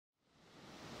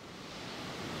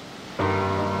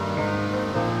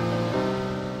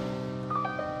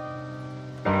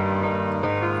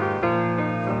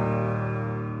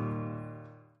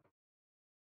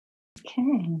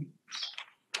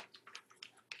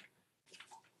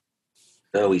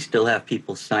So we still have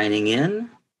people signing in.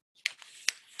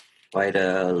 Quite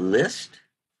a list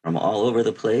from all over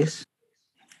the place.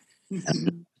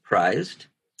 I'm surprised.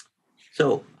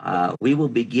 So we will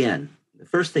begin. The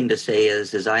first thing to say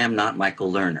is I am not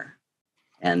Michael Lerner.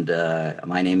 And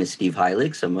my name is Steve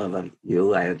Heilig. Some of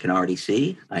you I can already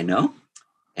see, I know.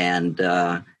 And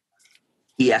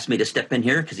he asked me to step in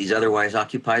here because he's otherwise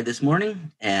occupied this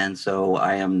morning. And so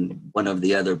I am one of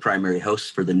the other primary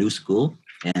hosts for the new school,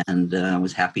 and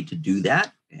was happy to do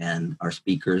that. And our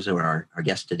speakers or our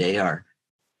guests today are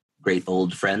great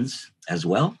old friends as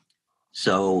well.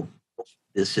 So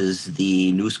this is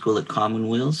the New School at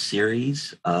Commonweal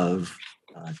series of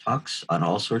talks on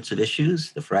all sorts of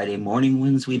issues. The Friday morning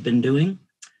ones we've been doing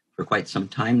for quite some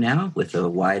time now with a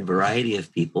wide variety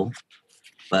of people.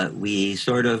 But we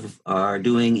sort of are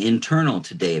doing internal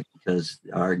today because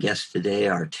our guests today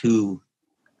are two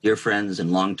dear friends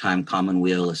and longtime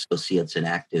Commonweal associates and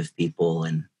active people,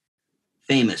 and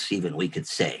famous even, we could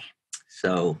say.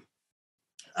 So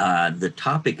the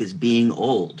topic is being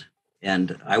old.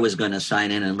 And I was going to sign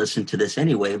in and listen to this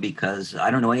anyway because I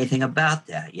don't know anything about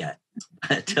that yet.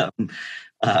 But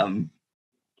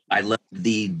I love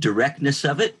the directness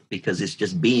of it because it's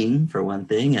just being, for one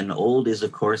thing. And old is,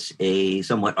 of course, a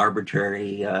somewhat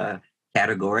arbitrary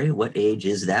category. What age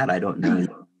is that? I don't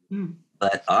know.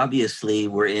 But obviously,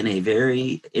 we're in a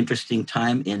very interesting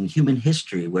time in human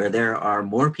history where there are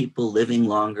more people living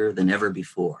longer than ever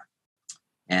before.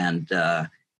 And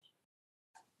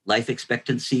life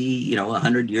expectancy,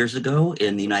 100 years ago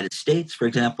in the United States, for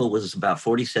example, was about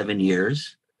 47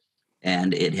 years.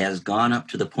 And it has gone up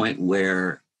to the point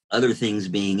where, other things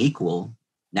being equal,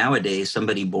 nowadays,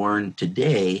 somebody born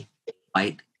today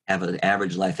might have an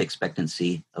average life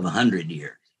expectancy of 100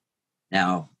 years.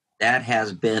 Now, that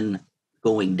has been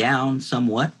going down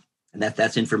somewhat. And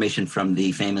that's information from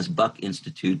the famous Buck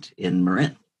Institute in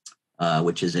Marin,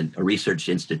 which is a research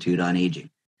institute on aging.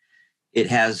 It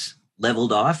has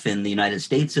leveled off in the United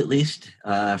States, at least,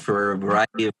 for a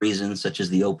variety of reasons, such as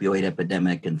the opioid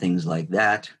epidemic and things like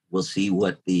that. We'll see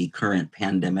what the current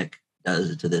pandemic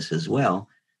does to this as well.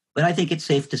 But I think it's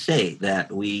safe to say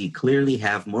that we clearly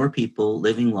have more people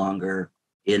living longer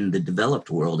in the developed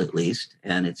world, at least,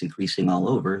 and it's increasing all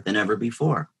over than ever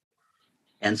before.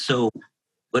 And so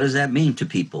what does that mean to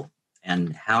people?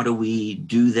 And how do we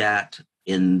do that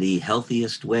in the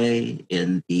healthiest way,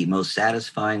 in the most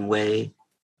satisfying way,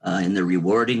 in the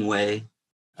rewarding way?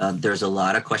 There's a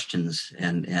lot of questions,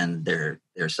 and they're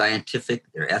scientific,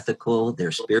 they're ethical,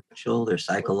 they're spiritual, they're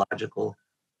psychological.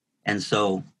 And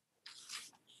so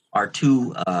our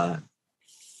two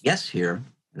guests here,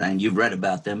 and you've read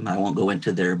about them, I won't go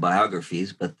into their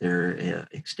biographies, but they're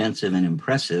extensive and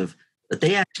impressive. But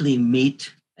they actually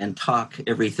meet and talk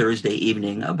every Thursday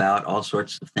evening about all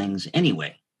sorts of things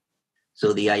anyway.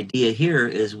 So the idea here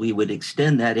is we would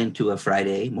extend that into a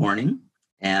Friday morning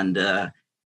and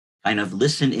kind of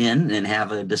listen in and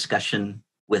have a discussion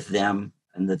with them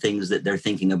and the things that they're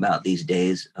thinking about these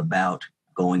days about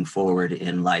going forward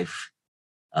in life,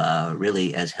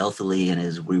 really as healthily and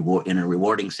as in a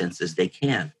rewarding sense as they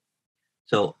can.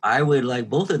 So I would like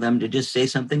both of them to just say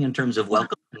something in terms of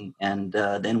welcome, and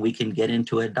then we can get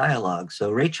into a dialogue. So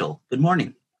Rachel, good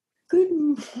morning. Good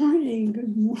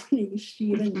morning,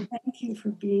 Stephen. Thank you for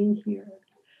being here.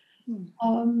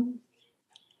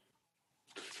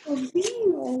 For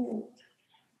being old,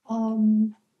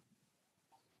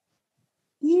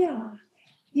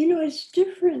 it's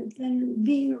different than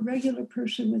being a regular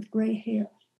person with gray hair.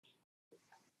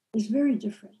 It's very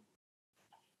different.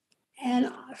 And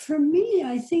for me,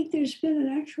 I think there's been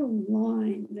an actual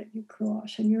line that you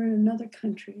cross and you're in another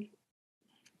country.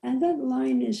 And that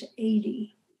line is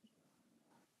 80.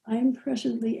 I'm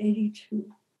presently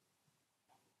 82.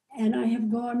 And I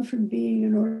have gone from being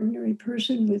an ordinary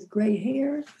person with gray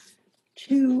hair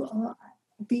to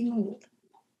being old.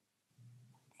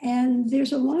 And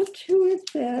there's a lot to it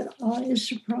that is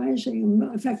surprising.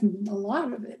 In fact, a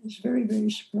lot of it is very, very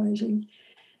surprising.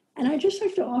 And I'd just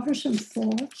like to offer some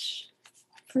thoughts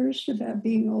first about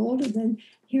being old, and then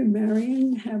hear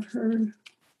Marion have her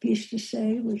piece to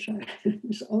say, which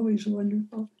is always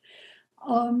wonderful.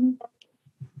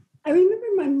 I remember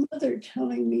my mother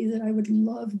telling me that I would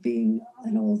love being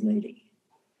an old lady.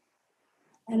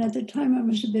 And at the time, I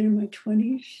must have been in my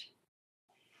 20s.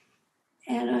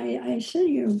 And I said,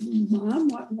 Mom,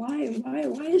 why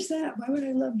is that? Why would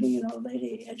I love being an old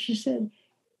lady? And she said,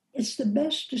 it's the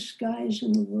best disguise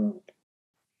in the world.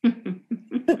 And,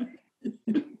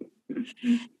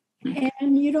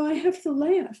 I have to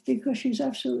laugh because she's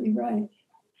absolutely right.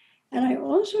 And I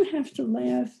also have to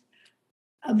laugh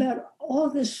about all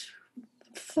this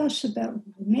fuss about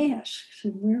masks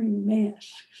and wearing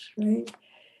masks, right?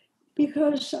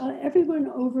 Because everyone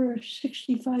over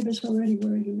 65 is already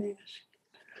wearing a mask.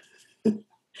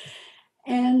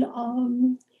 And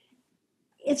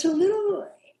it's a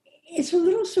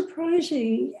little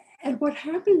surprising at what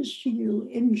happens to you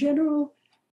in general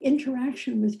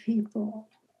interaction with people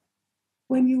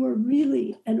when you are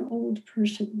really an old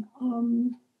person.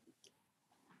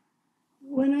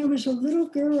 When I was a little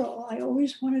girl, I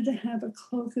always wanted to have a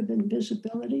cloak of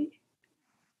invisibility.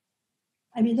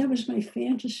 I mean, that was my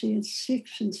fantasy at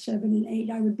 6 and 7 and 8.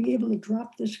 I would be able to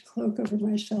drop this cloak over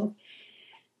myself,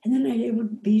 and then I'd able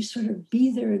to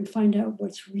be there and find out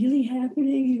what's really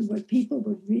happening and what people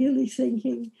were really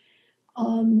thinking.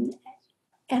 And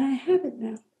I have it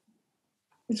now.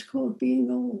 It's called being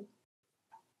old.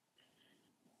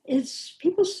 It's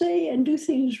people say and do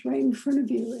things right in front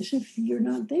of you as if you're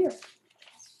not there.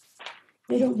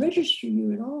 They don't register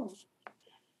you at all.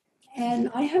 And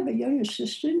I have a young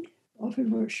assistant. Often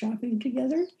we're shopping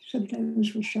together.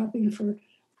 Sometimes we're shopping for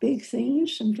big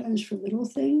things, sometimes for little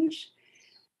things.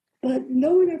 But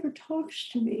no one ever talks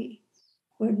to me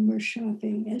when we're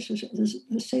shopping. As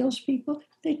the salespeople,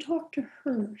 they talk to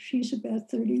her. She's about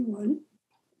 31.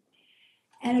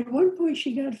 And at one point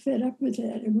she got fed up with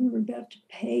it, and we were about to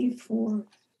pay for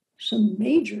some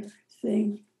major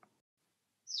thing.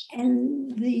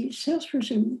 And the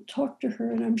salesperson talked to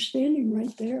her, and I'm standing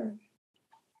right there.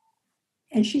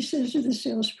 And she says to the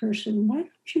salesperson, "Why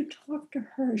don't you talk to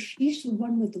her? She's the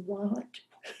one with the wallet."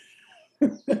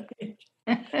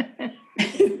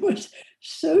 It was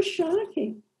so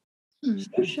shocking,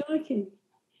 so shocking.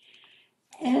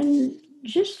 And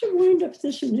just to wind up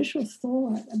this initial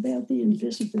thought about the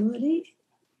invisibility,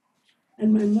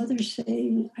 and my mother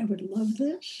saying, "I would love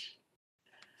this,"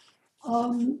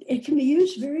 it can be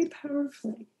used very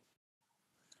powerfully,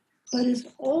 but it's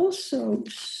also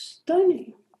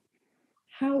stunning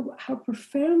how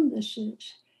profound this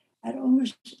is at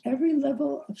almost every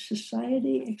level of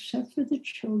society except for the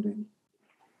children.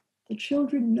 The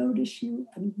children notice you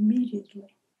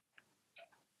immediately.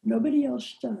 Nobody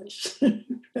else does,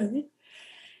 right?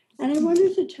 And I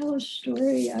wanted to tell a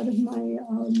story out of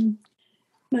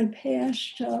my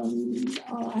past,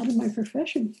 out of my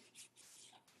profession.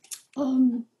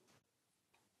 One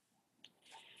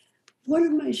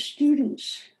of my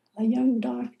students, a young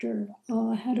doctor,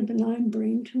 had a benign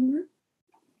brain tumor,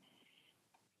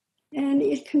 and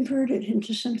it converted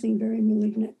into something very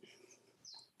malignant.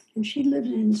 And she lived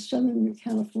in Southern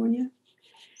California,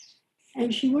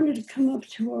 and she wanted to come up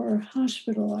to our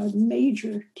hospital, our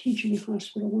major teaching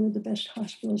hospital, one of the best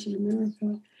hospitals in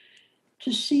America,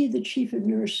 to see the chief of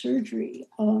neurosurgery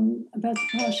about the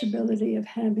possibility of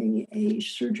having a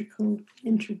surgical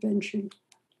intervention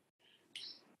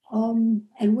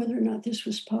and whether or not this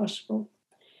was possible.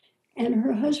 And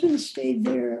her husband stayed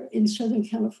there in Southern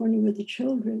California with the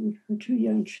children, her 2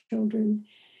 young children,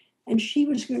 and she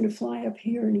was going to fly up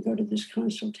here and go to this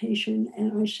consultation.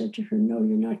 And I said to her, "No,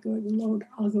 you're not going alone.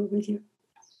 I'll go with you."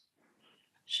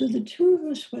 So the 2 of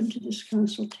us went to this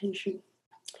consultation.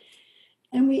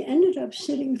 And we ended up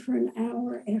sitting for an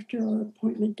hour after our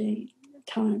appointment date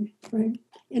time, right,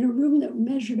 in a room that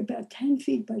measured about 10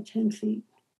 feet by 10 feet.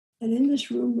 And in this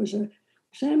room was an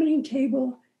examining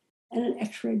table and an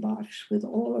x-ray box with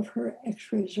all of her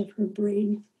x-rays of her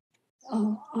brain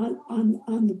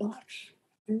on the box.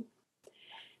 Right?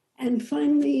 And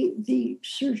finally, the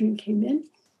surgeon came in.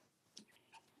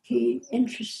 He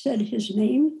said his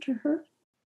name to her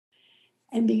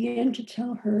and began to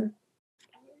tell her,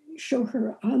 show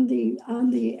her on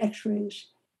the x-rays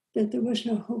that there was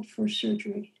no hope for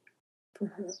surgery for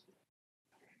her.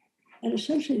 And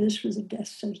essentially this was a death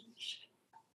sentence.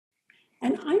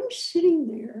 And I'm sitting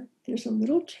there, there's a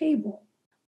little table,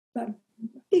 about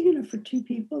big enough for 2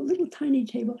 people, a little tiny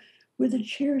table with a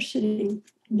chair sitting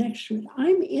next to it.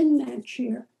 I'm in that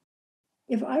chair.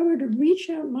 If I were to reach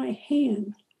out my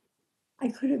hand, I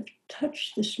could have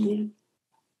touched this man.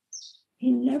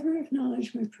 He never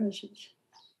acknowledged my presence.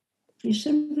 He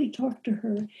simply talked to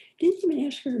her, didn't even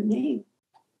ask her name.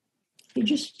 He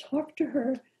just talked to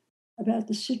her about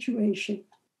the situation,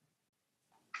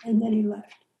 and then he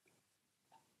left.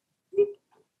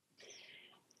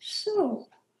 So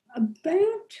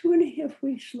about 2.5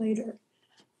 weeks later,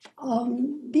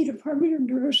 the Department of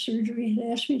Neurosurgery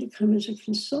had asked me to come as a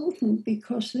consultant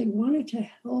because they wanted to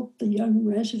help the young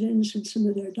residents and some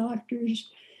of their doctors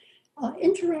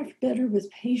interact better with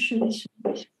patients,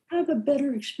 have a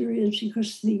better experience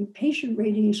because the patient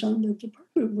ratings on the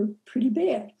department were pretty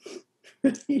bad.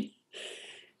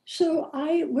 So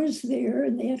I was there,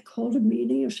 and they had called a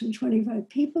meeting of some 25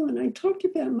 people, and I talked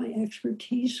about my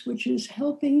expertise, which is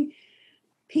helping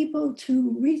people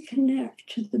to reconnect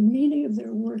to the meaning of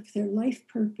their work, their life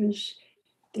purpose,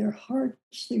 their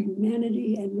hearts, their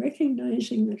humanity, and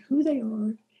recognizing that who they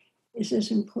are is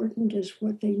as important as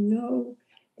what they know,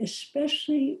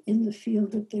 especially in the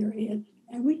field that they're in.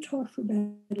 And we talked for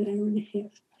about an hour and a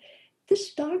half.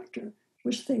 This doctor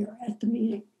was there at the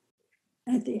meeting.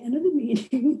 At the end of the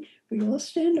meeting, we all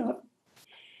stand up,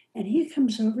 and he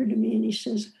comes over to me and he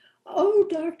says, "Oh,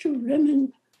 Dr.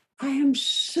 Remen, I am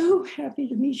so happy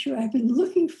to meet you. I've been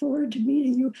looking forward to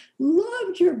meeting you.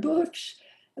 Loved your books,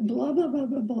 blah, blah, blah,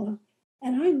 blah, blah."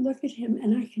 And I look at him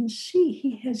and I can see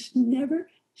he has never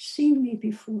seen me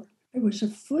before. I was a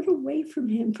foot away from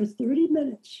him for 30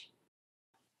 minutes,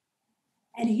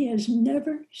 and he has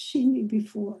never seen me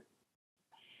before.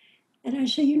 And I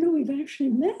say, "We've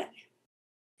actually met."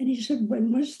 And he said,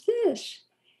 "When was this?"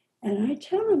 And I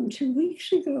tell him 2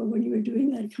 weeks ago when you were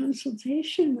doing that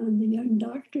consultation on the young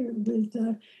doctor with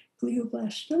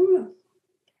glioblastoma.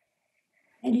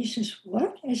 And he says,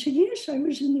 "What?" I said, "Yes, I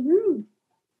was in the room."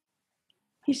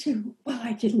 He said, "Well,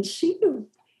 I didn't see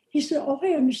you." He said, "Oh,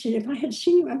 I understand. If I had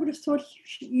seen you, I would have thought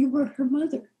you were her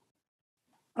mother.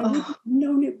 I wouldn't have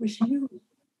known it was you."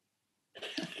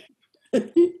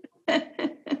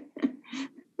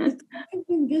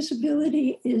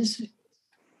 Invisibility is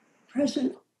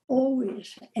present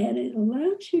always, and it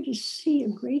allows you to see a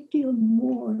great deal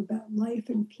more about life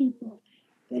and people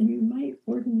than you might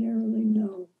ordinarily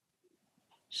know.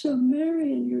 So,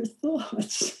 Marion, your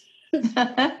thoughts?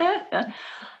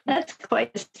 That's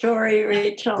quite a story,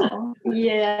 Rachel.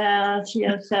 Yes,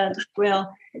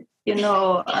 well,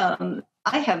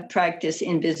 I have practiced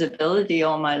invisibility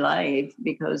all my life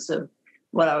because of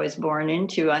what I was born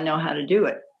into. I know how to do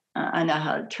it. I know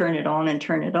how to turn it on and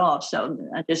turn it off. So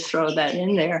I just throw that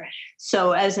in there.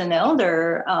 So as an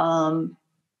elder,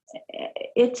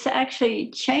 it's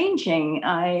actually changing.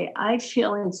 I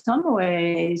feel in some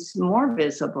ways more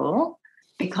visible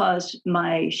because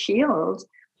my shield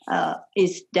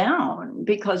is down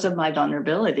because of my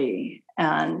vulnerability.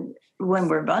 And when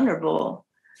we're vulnerable,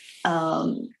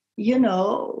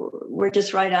 we're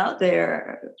just right out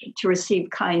there to receive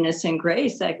kindness and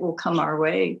grace that will come our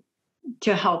way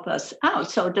to help us out.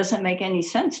 So it doesn't make any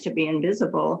sense to be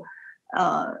invisible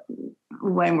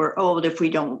when we're old if we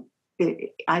don't.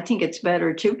 I think it's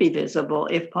better to be visible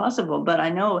if possible, but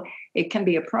I know it can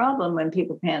be a problem when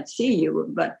people can't see you.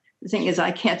 But the thing is,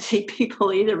 I can't see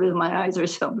people either because my eyes are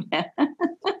so bad.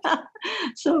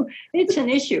 So it's an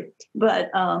issue.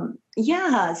 But I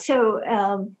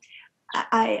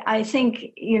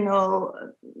think,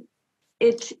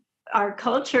 it's our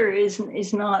culture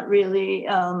is not really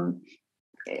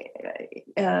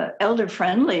elder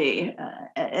friendly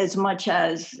as much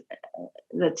as,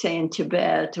 let's say, in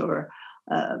Tibet or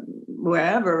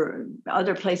wherever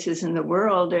other places in the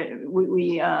world.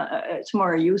 It's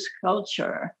more a youth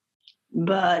culture,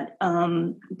 but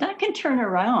that can turn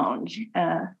around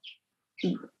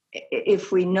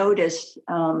if we notice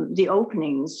the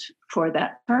openings for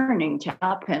that turning to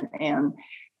happen.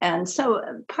 And so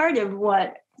part of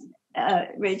what,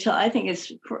 Rachel, I think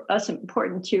is for us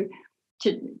important to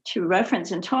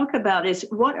reference and talk about is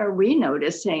what are we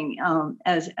noticing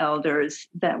as elders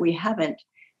that we haven't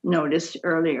noticed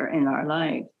earlier in our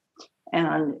life.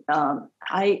 And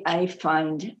I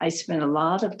find I spend a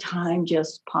lot of time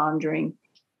just pondering,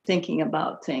 thinking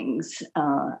about things.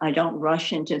 I don't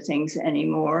rush into things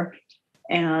anymore.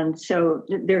 And so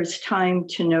there's time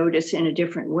to notice in a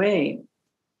different way.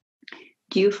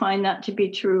 Do you find that to be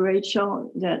true,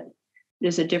 Rachel, that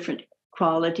there's a different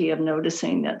quality of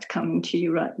noticing that's coming to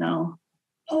you right now?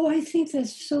 Oh, I think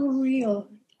that's so real.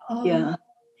 Yeah.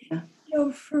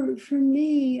 For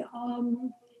me,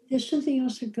 there's something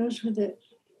else that goes with it.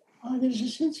 There's a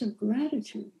sense of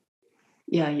gratitude.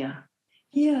 Yeah.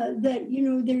 Yeah, that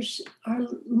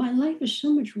my life is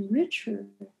so much richer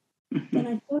than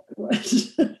I thought it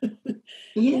was.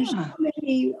 There's so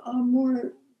many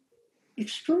more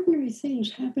extraordinary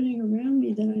things happening around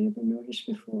me than I ever noticed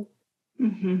before.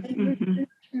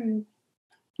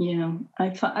 Yeah,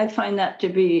 I find that to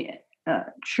be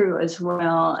true as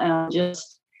well. And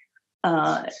just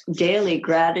daily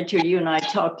gratitude. You and I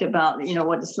talked about,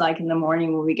 what it's like in the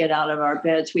morning when we get out of our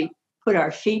beds. We put our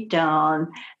feet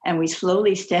down and we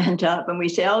slowly stand up and we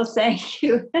say, "Oh, thank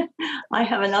you. I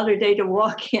have another day to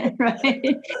walk in,"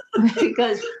 right?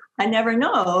 Because I never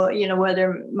know,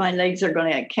 whether my legs are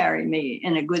going to carry me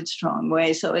in a good, strong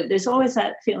way. So there's always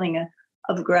that feeling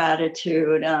of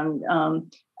gratitude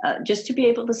and just to be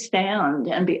able to stand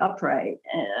and be upright.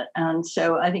 And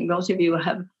so I think most of you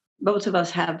have both of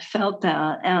us have felt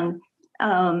that, and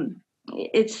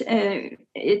it's a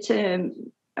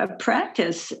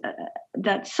practice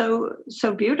that's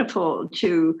so beautiful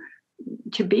to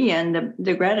be in.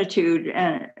 The gratitude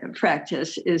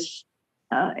practice is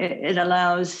it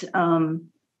allows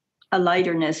a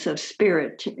lighterness of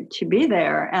spirit to be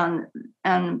there,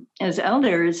 and as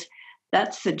elders,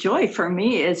 that's the joy for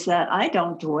me, is that I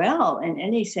don't dwell in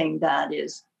anything that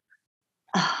is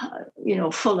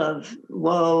full of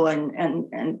woe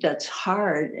and that's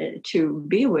hard to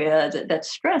be with,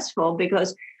 that's stressful,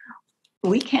 because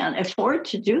we can't afford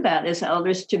to do that as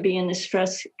elders, to be in a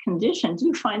stress condition. Do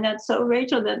you find that so,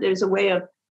 Rachel, that there's a way of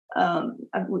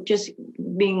just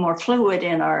being more fluid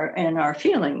in our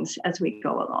feelings as we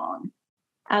go along,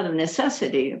 out of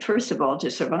necessity, first of all,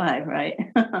 to survive, right?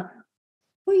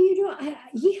 Well,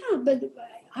 but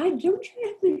I don't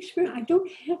have the experience. I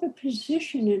don't have a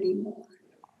position anymore.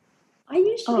 I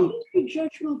used to be a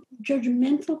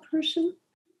judgmental person.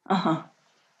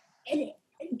 And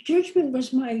judgment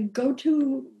was my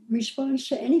go-to response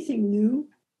to anything new.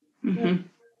 Mm-hmm.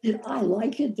 Did I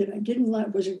like it? Did I didn't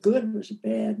like? Was it good? Was it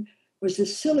bad? Was it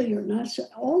silly or not? So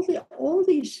all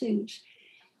these things,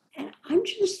 and I'm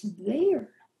just there.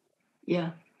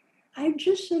 Yeah, I'm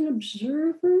just an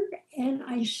observer, and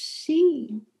I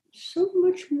see so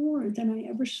much more than I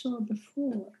ever saw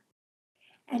before.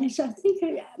 And I think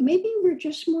maybe we're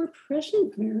just more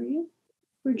present, Marion.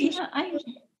 We're just. Yeah,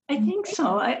 I think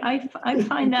so. I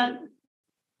find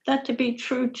that to be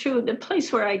true too. The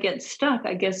place where I get stuck,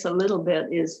 I guess, a little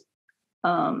bit is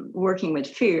working with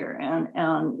fear, and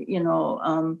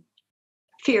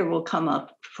fear will come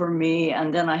up for me,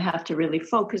 and then I have to really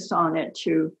focus on it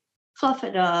to fluff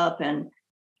it up and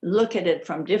look at it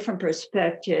from different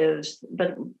perspectives.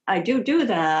 But I do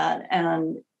that,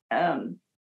 and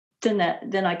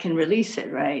then I can release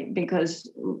it, right? Because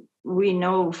we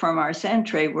know from our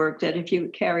Centre work that if you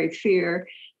carry fear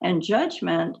and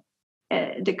judgment,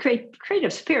 the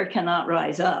creative spirit cannot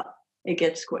rise up. It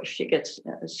gets squished, it gets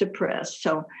suppressed.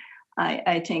 So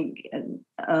I think,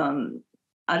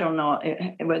 I don't know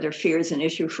whether fear is an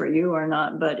issue for you or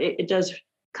not, but it does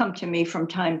come to me from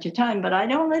time to time, but I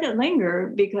don't let it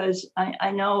linger, because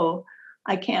I know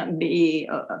I can't be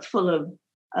full of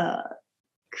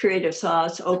creative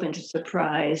thoughts, open to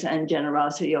surprise and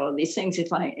generosity, all these things,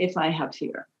 if I have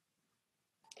fear.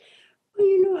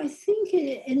 Well, I think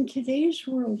in today's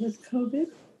world with COVID,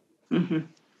 mm-hmm.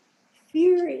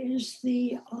 fear is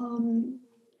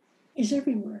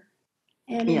everywhere.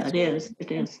 And yeah, it is.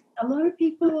 It is. A lot of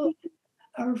people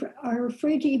are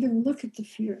afraid to even look at the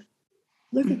fear,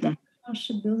 look mm-hmm. at the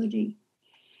possibility.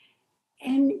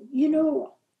 And,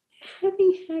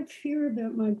 having had fear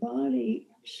about my body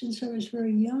since I was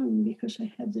very young, because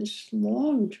I had this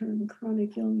long-term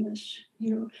chronic illness,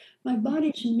 my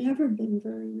body's never been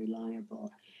very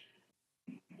reliable.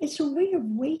 It's a way of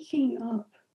waking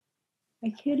up. I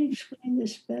can't explain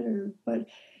this better, but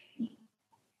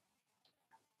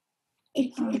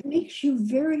it makes you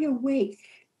very awake,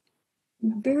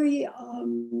 very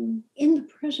in the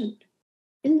present.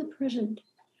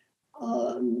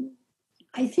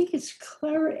 I think it's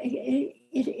clear.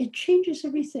 It changes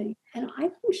everything, and I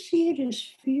don't see it as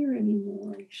fear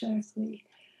anymore. Exactly,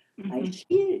 mm-hmm. I see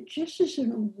it just as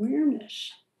an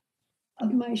awareness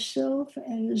of myself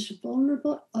as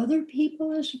vulnerable, other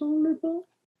people as vulnerable.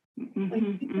 Mm-hmm.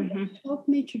 Like people mm-hmm. that help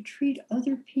me to treat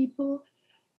other people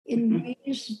in mm-hmm.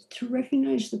 ways to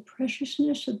recognize the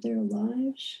preciousness of their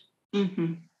lives,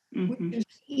 mm-hmm. Mm-hmm. which is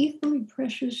equally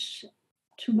precious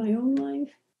to my own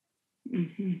life.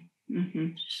 Mm-hmm. Mm-hmm.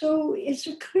 So it's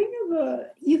a kind of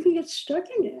you can get stuck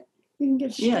in it. You can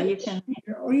get stuck you can.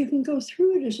 or you can go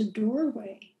through it as a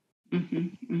doorway,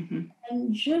 mm-hmm. Mm-hmm.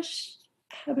 and just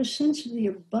have a sense of the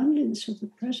abundance of the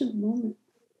present moment.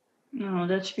 Oh,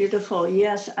 that's beautiful.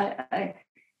 Yes, I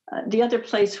the other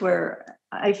place where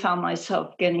I found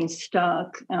myself getting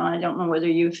stuck, and I don't know whether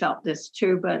you felt this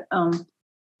too, but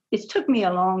it took me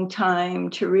a long time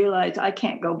to realize I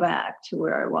can't go back to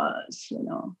where I was,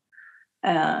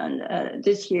 And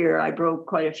this year I broke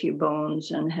quite a few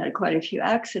bones and had quite a few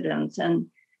accidents. And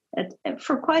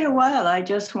for quite a while, I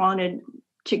just wanted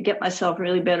to get myself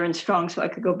really better and strong so I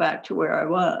could go back to where I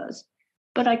was.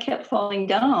 But I kept falling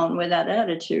down with that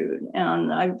attitude.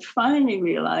 And I finally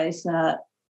realized that,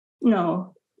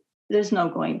 no, there's no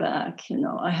going back.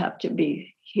 I have to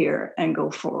be here and go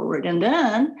forward. And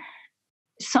then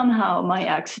somehow my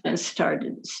accidents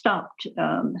stopped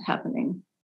happening.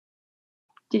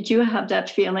 Did you have that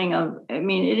feeling of,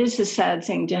 it is a sad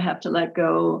thing to have to let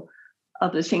go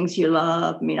of the things you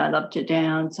love. I love to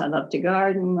dance, I love to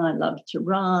garden, I love to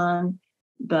run.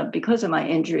 but because of my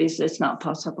injuries, it's not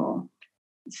possible.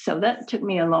 So that took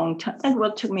me a long time.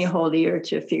 Well, it took me a whole year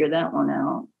to figure that one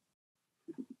out.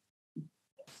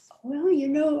 Well, you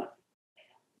know,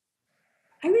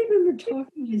 I remember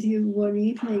talking with you one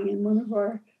evening in one of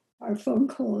our phone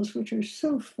calls, which are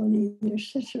so funny. They're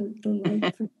such a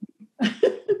delight for me.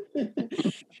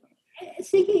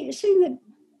 Saying that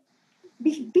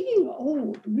being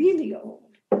old, really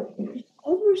old,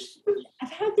 almost,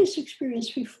 I've had this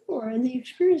experience before, and the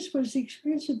experience was the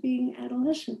experience of being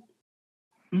adolescent.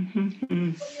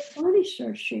 Mm-hmm. Your body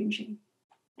starts changing,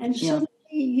 and suddenly,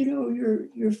 you know,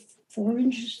 you're 4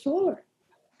 inches taller,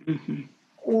 Mm-hmm.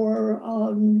 or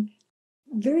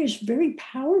various very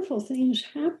powerful things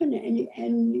happen,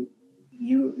 and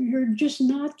you're just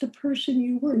not the person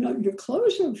you were. No, your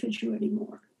clothes don't fit you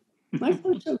anymore. My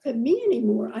clothes don't fit me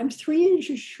anymore. I'm 3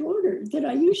 inches shorter than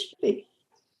I used to be.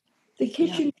 The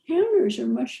kitchen counters are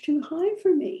much too high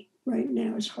for me right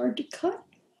now. It's hard to cut,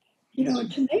 you know, a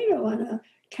tomato on a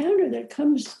counter that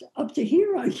comes up to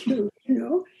here on you, you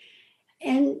know.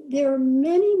 And there are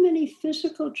many, many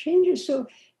physical changes. So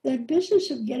that business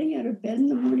of getting out of bed in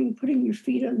the morning, putting your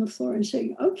feet on the floor and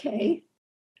saying, okay,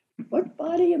 what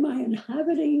body am I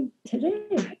inhabiting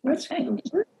today? What's going to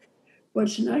work?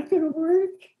 What's not going to work?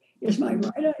 Is my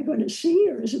right eye going to see,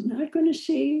 or is it not going to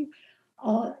see?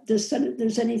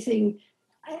 There's anything,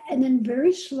 and then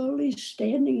very slowly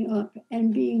standing up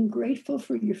and being grateful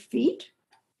for your feet.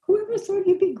 Whoever thought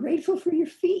you'd be grateful for your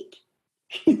feet?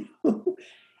 You know?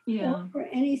 Or for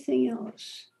anything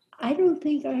else. I don't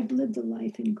think I've lived a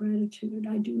life in gratitude.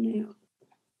 I do now.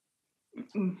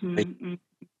 Mm-hmm.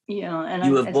 Yeah, and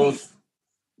You I have both. think,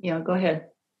 yeah, go ahead.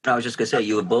 I was just going to say,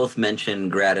 you have both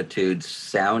mentioned gratitude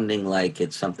sounding like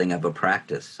it's something of a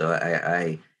practice. So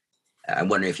I'm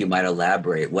wondering if you might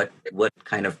elaborate. What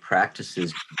kind of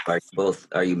practices are you both?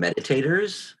 Are you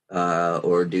meditators,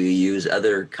 or do you use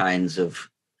other kinds of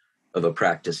a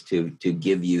practice to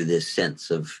give you this sense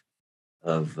of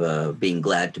being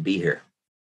glad to be here?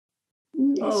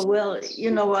 Oh, well,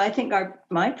 you know, I think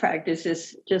my practice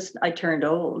is just I turned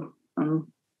old.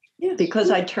 Because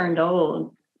I turned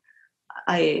old,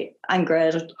 I'm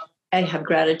glad I have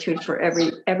gratitude for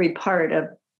every part of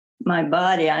my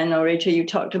body. I know, Rachel, you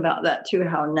talked about that too,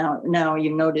 how now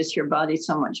you notice your body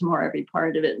so much more, every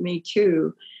part of it. Me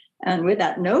too. And with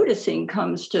that noticing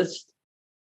comes just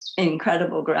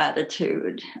incredible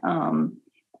gratitude.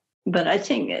 But I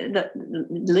think that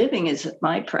living is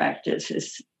my practice,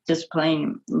 is just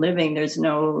plain living. There's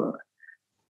no,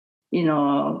 you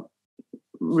know,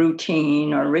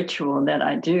 routine or ritual that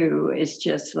I do. It's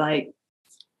just like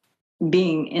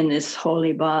being in this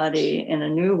holy body in a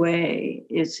new way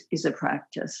is a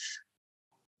practice.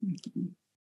 Mm-hmm.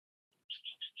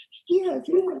 Yeah,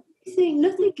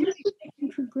 nothing can be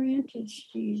taken for granted,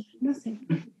 Steve.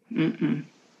 Nothing. Mm-mm.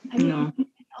 I mean,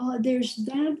 there's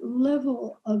that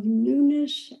level of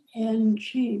newness and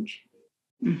change.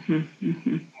 Mm-hmm.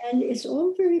 Mm-hmm. And it's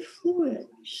all very fluid.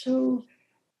 So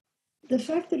the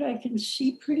fact that I can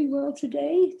see pretty well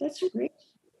today, that's great,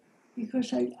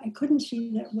 because I couldn't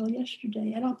see that well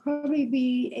yesterday. And I'll probably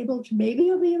be able to, maybe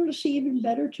I'll be able to see even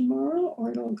better tomorrow,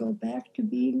 or it'll go back to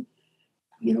being,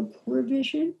 you know, poor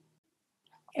vision.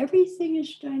 Everything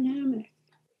is dynamic.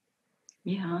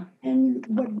 Yeah. And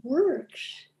what works,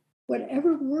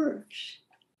 whatever works,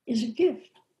 is a gift.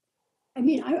 I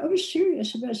mean, I was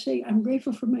serious about saying I'm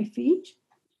grateful for my feet.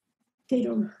 They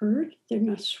don't hurt. They're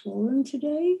not swollen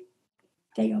today.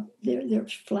 They're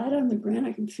flat on the ground.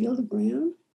 I can feel the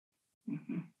ground.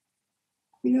 Mm-hmm.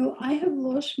 You know, I have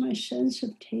lost my sense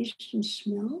of taste and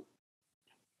smell,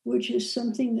 which is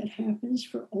something that happens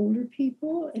for older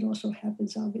people. It also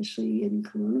happens, obviously, in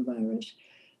coronavirus,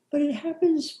 but it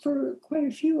happens for quite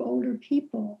a few older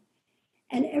people.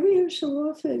 And every so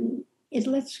often, it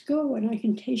lets go and I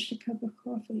can taste a cup of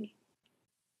coffee.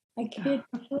 I can't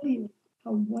tell you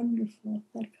how wonderful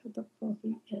that cup of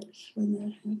coffee is when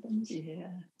that happens.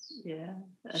 Yeah.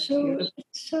 So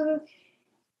it's,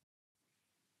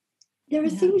 there are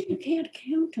things you can't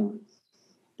count on.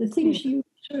 The things you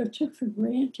sort of took for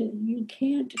granted, you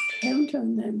can't count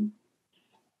on them.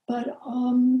 But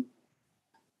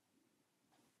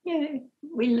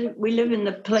we live in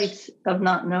the place of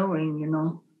not knowing, you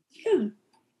know. yeah,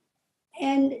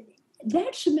 and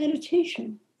that's a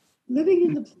meditation. Living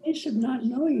in the place of not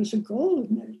knowing is a goal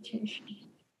of meditation.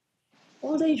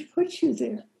 Old age puts you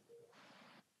there.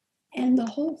 And the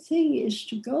whole thing is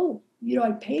to go. You know,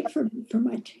 I paid for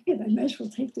my ticket. I might as well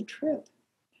take the trip.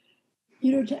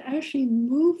 You know, to actually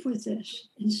move with this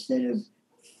instead of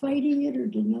fighting it or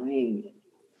denying it.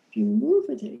 If you move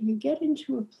with it, you get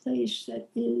into a place that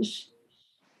is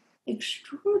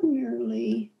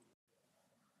extraordinarily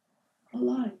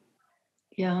alive.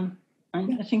 Yeah,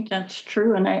 I think that's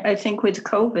true. And I think with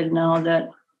COVID now that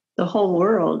the whole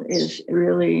world is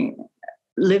really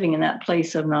living in that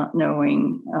place of not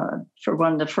knowing for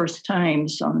one of the first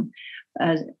times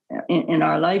in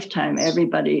our lifetime,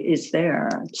 everybody is there.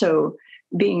 So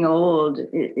being old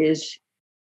is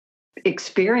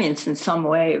experienced in some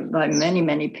way by many,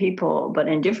 many people, but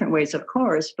in different ways, of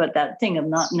course. But that thing of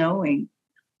not knowing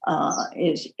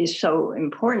is so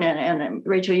important. And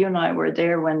Rachel, you and I were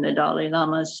there when the Dalai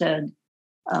Lama said,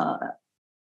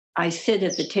 I sit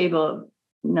at the table of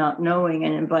not knowing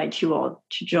and invite you all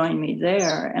to join me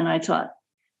there. And I thought,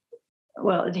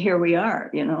 well, here we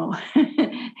are,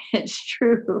 it's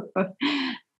true.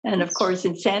 And of course,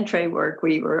 in Santre work,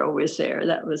 we were always there.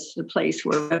 That was the place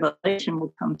where revelation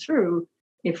will come through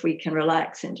if we can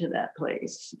relax into that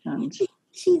place. And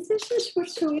see, this is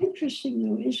what's so interesting,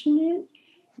 though, isn't it?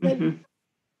 That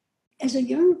as a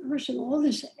young person, all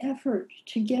this effort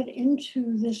to get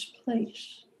into this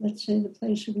place, let's say the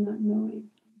place of not knowing.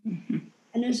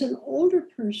 And as an older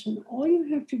person, all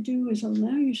you have to do is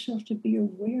allow yourself to be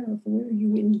aware of where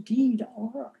you indeed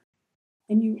are.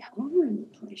 And you are in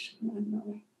the place of not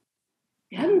knowing.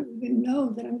 I don't even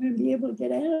know that I'm going to be able to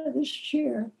get out of this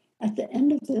chair at the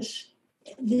end of this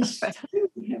time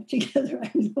we have together. I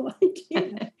have no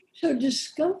idea. So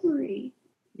discovery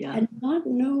and not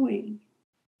knowing.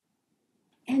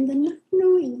 And the not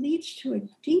knowing leads to a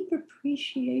deep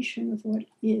appreciation of what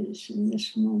is in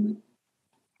this moment.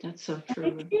 That's so true. I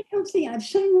can't help thinking, I've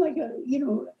said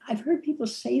I've heard people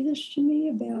say this to me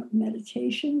about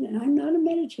meditation, and I'm not a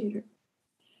meditator,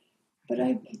 but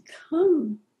I've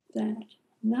become that,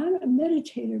 not a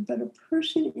meditator, but a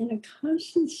person in a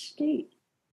constant state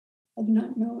of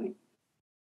not knowing.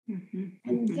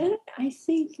 And that, I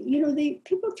think,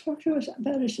 people talk to us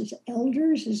about us as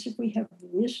elders, as if we have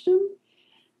wisdom.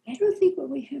 I don't think what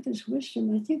we have is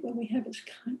wisdom. I think what we have is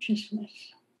consciousness.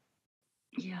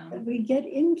 Yeah. That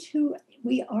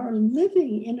we are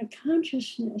living in a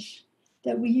consciousness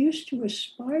that we used to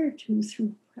aspire to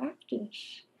through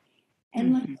practice.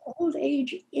 And like old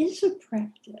age is a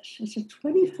practice. It's a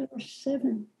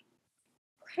 24/7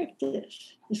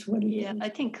 practice is what it is. Yeah, I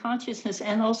think consciousness,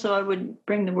 and also I would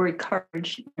bring the word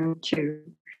courage into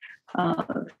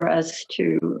for us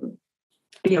to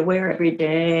be aware every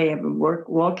day,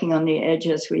 walking on the edge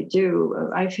as we do.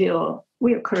 I feel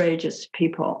we are courageous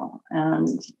people,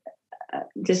 and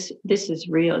this is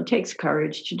real. It takes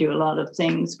courage to do a lot of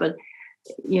things, but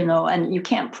and you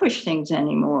can't push things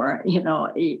anymore.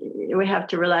 We have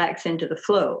to relax into the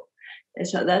flow. And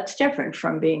so that's different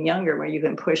from being younger, where you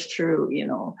can push through,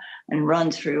 and run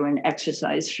through and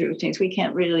exercise through things. We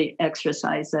can't really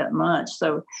exercise that much.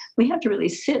 So we have to really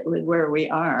sit with where we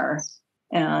are.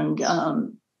 And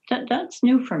that's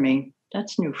new for me.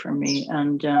 That's new for me.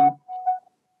 And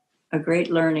a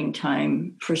great learning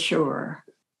time for sure.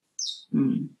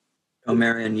 Oh,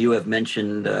 Marion, you have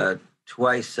mentioned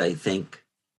twice, I think,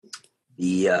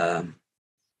 the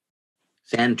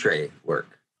Santre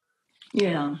work.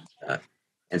 Yeah.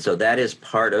 And so that is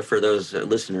part of, for those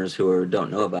listeners who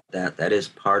don't know about that, that is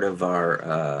part of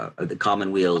our the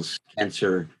Commonweal's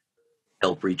Cancer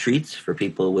Help retreats for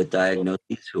people with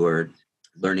diagnoses who are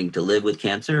learning to live with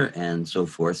cancer and so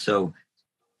forth. So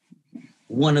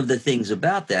one of the things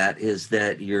about that is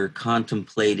that you're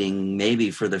contemplating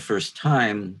maybe for the first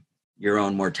time your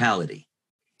own mortality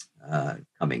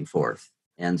coming forth.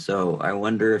 And so I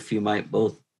wonder if you might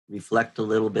both reflect a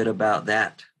little bit about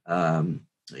that.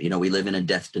 We live in a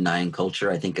death-denying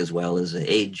culture, I think, as well as an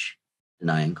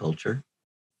age-denying culture.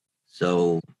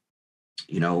 So,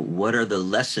 what are the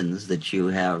lessons that you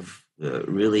have,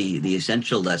 really the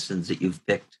essential lessons that you've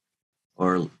picked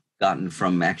or gotten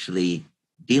from actually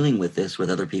dealing with this with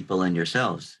other people and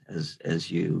yourselves as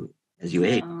you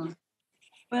age?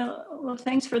 Well,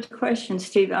 thanks for the question,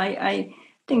 Steve. I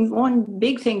think one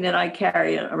big thing that I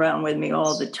carry around with me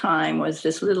all the time was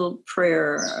this little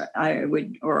prayer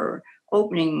or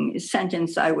opening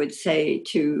sentence I would say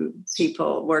to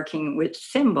people working with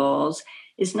symbols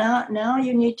is now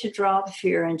you need to drop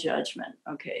fear and judgment.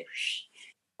 Okay.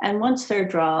 And once they're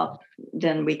dropped,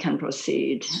 then we can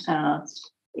proceed.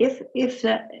 If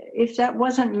that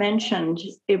wasn't mentioned,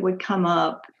 it would come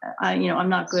up. I'm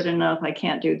not good enough. I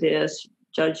can't do this.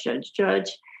 Judge,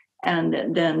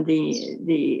 and then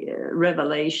the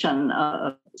revelation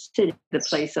of sitting the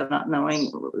place of not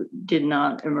knowing did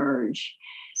not emerge.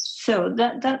 So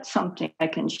that's something I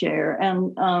can share,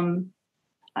 and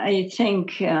I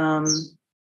think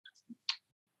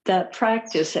that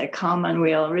practice at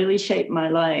Commonweal really shaped my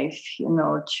life.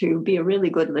 To be a really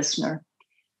good listener.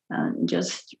 and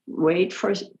just wait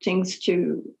for things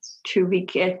to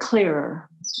get clearer,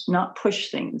 not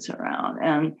push things around.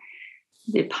 And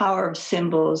the power of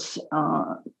symbols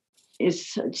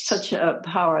is such a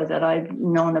power that I've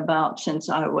known about since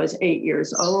I was 8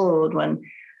 years old, when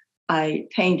I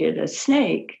painted a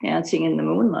snake dancing in the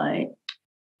moonlight.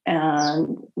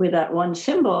 And with that one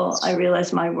symbol, I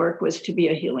realized my work was to be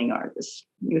a healing artist,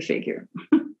 you figure.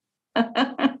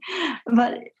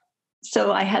 But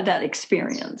so I had that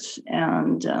experience.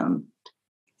 And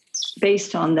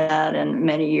based on that and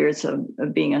many years of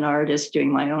being an artist,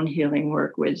 doing my own healing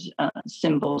work with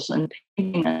symbols and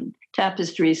painting and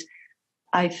tapestries,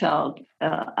 I felt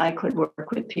I could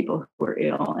work with people who were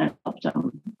ill and help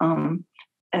them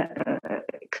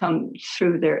come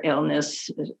through their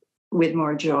illness with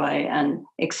more joy and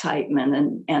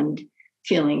excitement and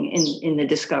feeling in the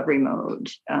discovery mode,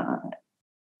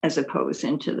 as opposed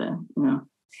into the.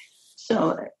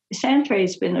 So Sandra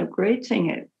has been a great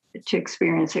thing to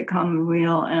experience at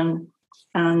Commonweal,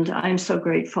 and I'm so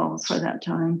grateful for that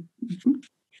time. Mm-hmm.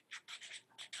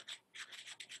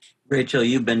 Rachel,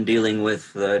 you've been dealing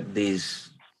with these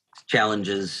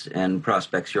challenges and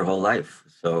prospects your whole life.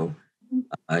 So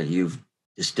you've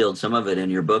distilled some of it in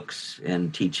your books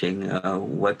and teaching.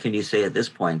 What can you say at this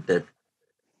point that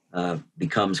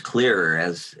becomes clearer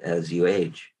as you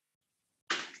age?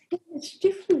 It's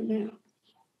different now.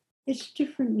 It's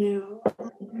different now.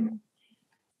 Let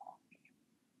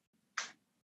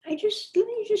me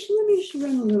just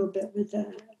run a little bit with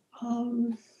that.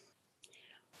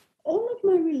 All of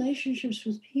my relationships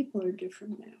with people are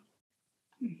different now.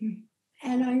 Mm-hmm.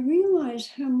 And I realize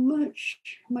how much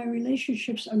my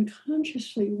relationships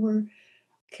unconsciously were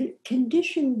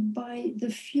conditioned by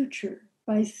the future,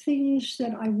 by things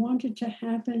that I wanted to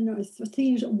happen, or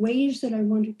ways that I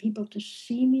wanted people to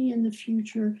see me in the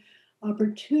future,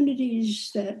 opportunities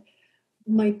that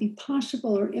might be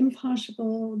possible or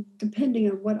impossible, depending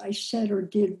on what I said or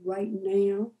did right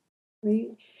now,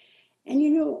 right?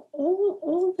 And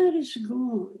all that is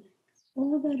gone.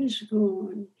 All that is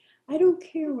gone. I don't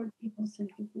care what people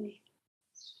think of me.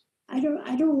 I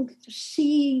don't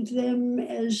see them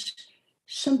as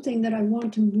something that I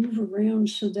want to move around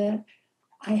so that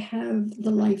I have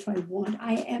the life I want.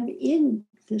 I am in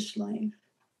this life.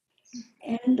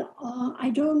 And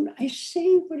I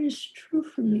say what is true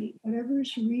for me, whatever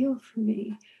is real for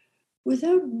me,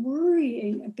 without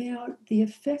worrying about the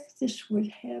effect this would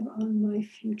have on my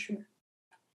future.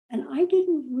 And I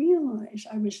didn't realize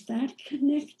I was that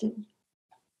connected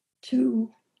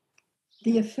to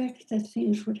the effect that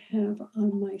things would have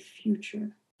on my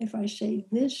future. If I say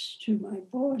this to my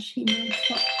boss, he might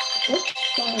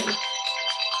fire.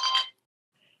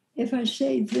 If I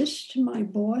say this to my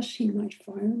boss, he might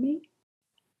fire me.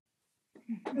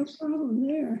 No problem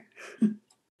there.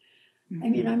 I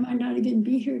mean, I might not even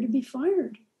be here to be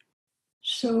fired.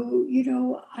 So,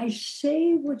 I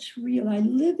say what's real. I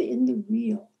live in the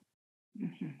real.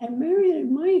 Mm-hmm. And Marion,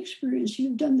 in my experience,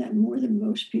 you've done that more than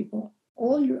most people.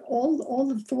 All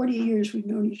the 40 years we've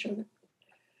known each other.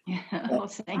 Yeah, well,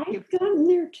 thank you. I've gotten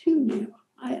there too now.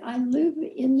 I live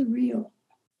in the real.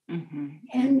 Mm-hmm.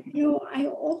 And, I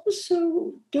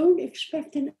also don't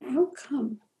expect an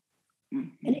outcome,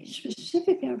 any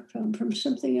specific outcome from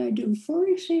something I do. For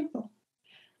example,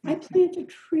 I plant a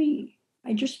tree.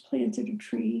 I just planted a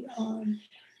tree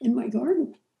in my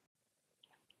garden.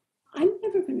 I'm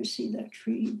never going to see that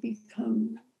tree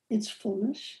become its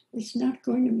fullness. It's not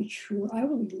going to mature. I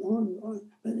will be long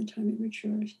gone by the time it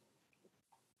matures.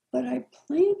 But I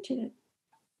planted it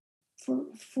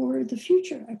for the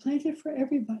future. I planted it for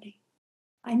everybody.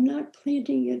 I'm not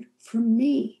planting it for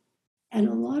me. And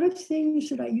a lot of things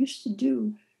that I used to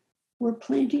do were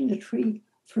planting the tree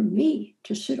for me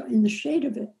to sit in the shade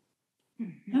of it.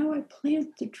 Mm-hmm. Now I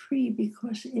plant the tree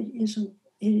because it is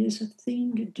a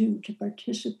thing to do, to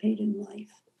participate in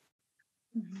life.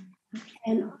 Mm-hmm.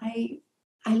 And I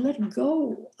let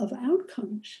go of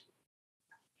outcomes.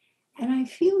 And I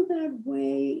feel that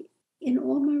way in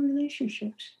all my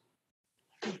relationships,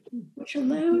 which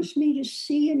allows me to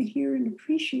see and hear and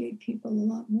appreciate people a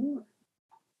lot more.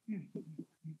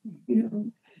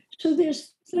 So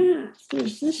there's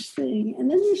this thing. And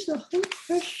then there's the whole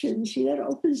question. See, that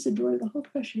opens the door to the whole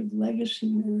question of legacy,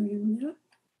 Marion. Yeah?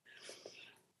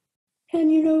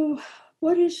 And,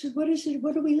 what is it?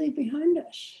 What do we leave behind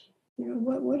us?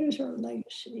 What is our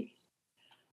legacy?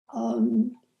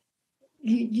 Do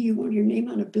you want your name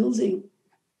on a building?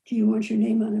 Do you want your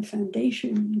name on a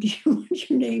foundation? Do you want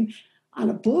your name on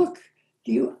a book?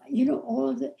 Do you, all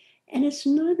of that? And it's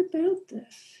not about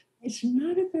this. It's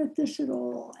not about this at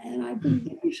all. And I've been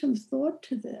giving some thought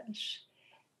to this.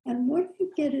 And what I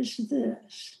get is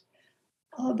this.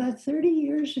 About 30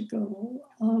 years ago,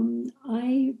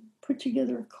 I put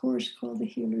together a course called The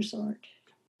Healer's Art.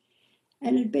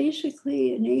 And it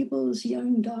basically enables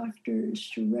young doctors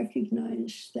to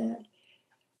recognize that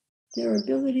their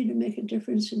ability to make a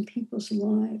difference in people's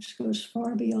lives goes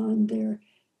far beyond their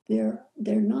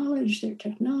knowledge, their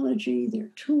technology, their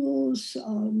tools,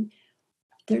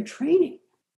 their training.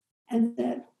 And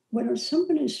that when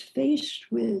someone is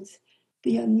faced with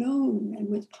the unknown and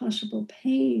with possible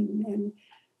pain and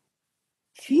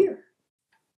fear,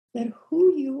 that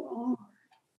who you are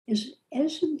is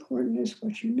as important as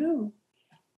what you know.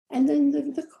 And then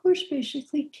the course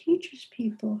basically teaches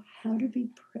people how to be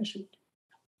present,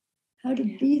 how to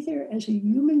be there as a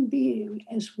human being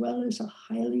as well as a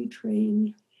highly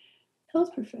trained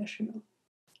health professional,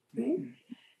 right?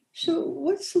 So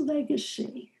what's the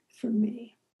legacy for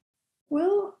me?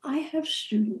 Well, I have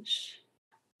students.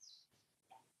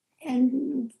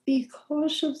 And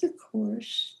because of the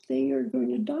course, they are going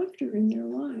to doctor in their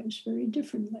lives very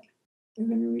differently. They're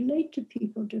going to relate to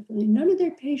people differently. None of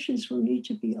their patients will need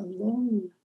to be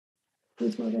alone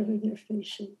with whatever they're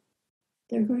facing.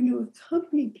 They're going to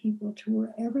accompany people to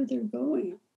wherever they're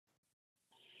going.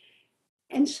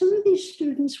 And some of these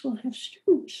students will have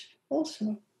students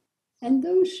also. And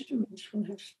those students will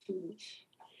have students.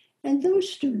 And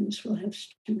those students will have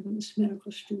students,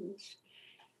 medical students.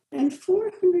 And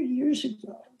 400 years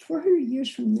ago, 400 years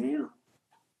from now,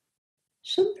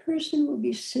 some person will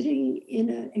be sitting in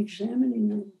an examining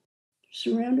room,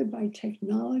 surrounded by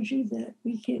technology that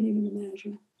we can't even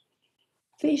imagine,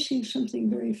 facing something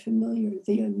very familiar,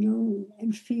 the unknown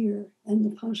and fear and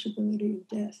the possibility of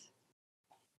death.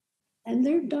 And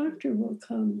their doctor will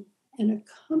come and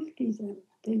accompany them.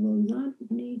 They will not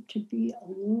need to be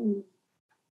alone.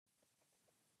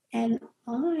 And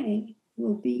I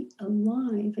will be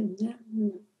alive in that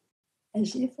room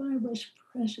as if I was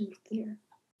present there,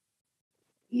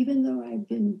 even though I've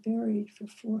been buried for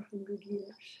 400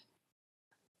 years.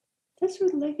 That's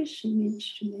what legacy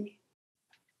means to me.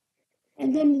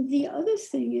 And then the other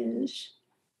thing is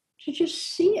to just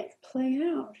see it play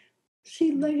out,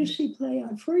 see legacy play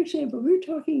out. For example, we were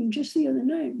talking just the other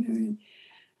night, Marion,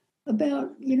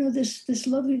 about, this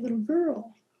lovely little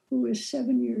girl who is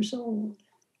 7 years old,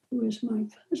 who is my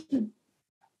cousin.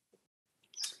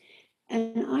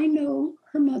 And I know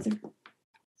her mother.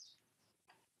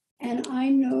 And I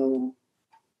know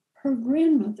her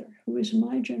grandmother, who is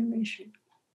my generation.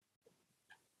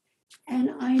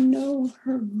 And I know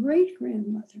her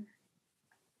great-grandmother,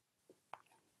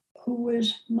 who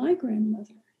was my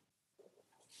grandmother,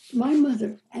 my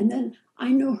mother. And then I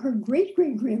know her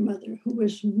great-great-grandmother, who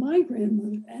was my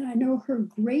grandmother. And I know her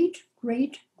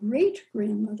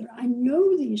great-great-great-grandmother. I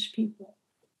know these people.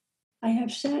 I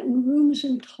have sat in rooms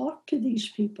and talked to these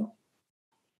people.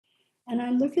 And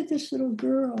I look at this little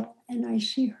girl and I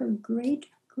see her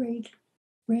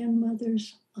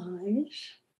great-great-grandmother's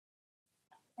eyes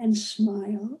and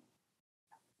smile,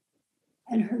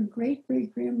 and her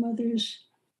great-great-grandmother's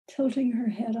tilting her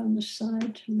head on the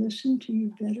side to listen to you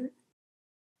better.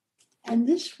 And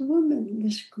this woman,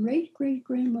 this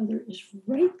great-great-grandmother, is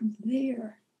right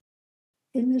there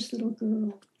in this little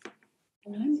girl.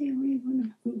 And I'm the only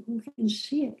one who can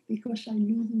see it because I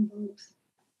knew them both.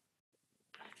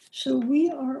 So we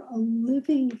are a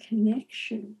living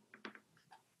connection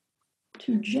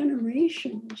to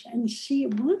generations and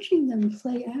watching them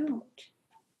play out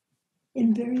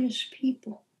in various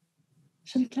people.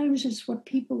 Sometimes it's what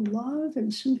people love,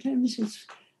 and sometimes it's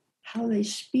how they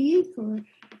speak or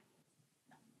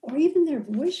even their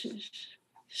voices.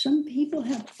 Some people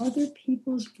have other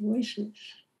people's voices,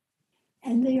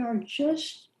 and it's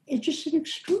just an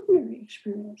extraordinary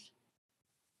experience.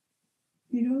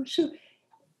 So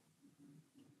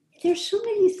there's so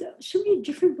many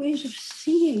different ways of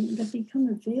seeing that become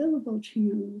available to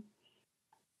you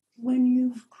when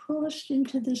you've crossed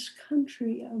into this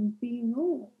country of being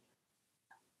old.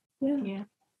 Yeah.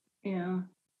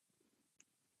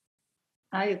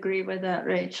 I agree with that,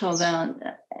 Rachel.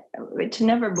 That it's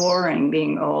never boring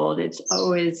being old. It's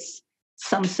always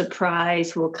some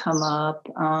surprise will come up.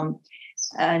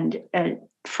 And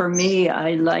for me,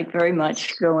 I like very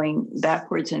much going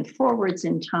backwards and forwards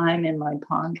in time in my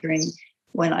pondering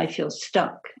when I feel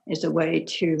stuck is a way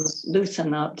to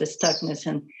loosen up the stuckness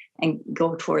and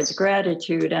go towards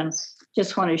gratitude. And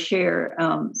just want to share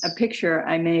a picture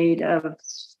I made of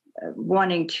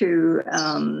wanting to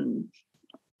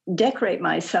decorate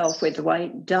myself with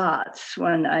white dots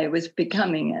when I was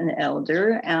becoming an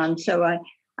elder. And so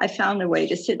I found a way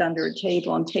to sit under a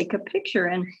table and take a picture.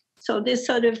 And so this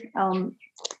sort of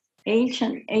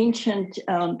ancient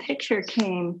picture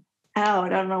came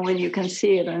out. I don't know whether you can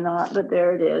see it or not, but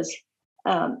there it is.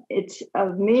 It's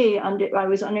of me. I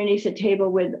was underneath a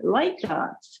table with light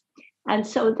dots. And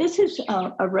so this is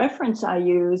a reference I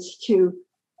use to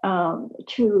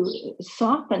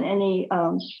soften any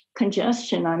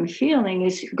congestion I'm feeling,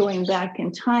 is going back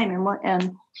in time.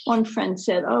 And one friend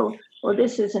said, "Oh, well,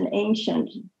 this is an ancient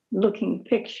looking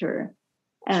picture."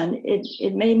 And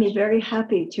it made me very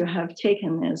happy to have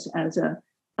taken this as a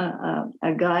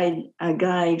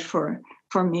guide for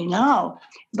me now.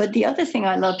 But the other thing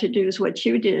I love to do is what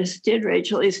you did,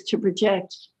 Rachel, is to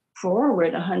project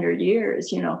forward 100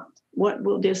 years. What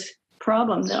will this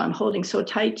problem that I'm holding so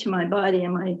tight to my body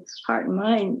and my heart and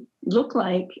mind look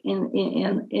like in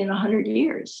 100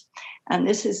 years? And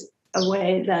this is a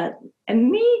way that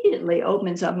immediately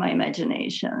opens up my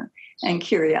imagination and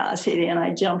curiosity, and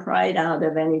I jump right out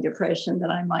of any depression that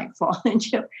I might fall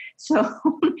into. So,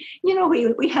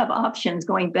 we have options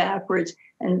going backwards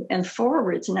and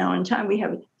forwards now in time. We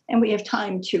have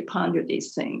time to ponder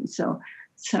these things. So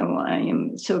I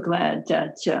am so glad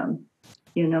that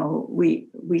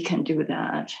we can do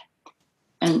that,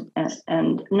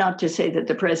 and not to say that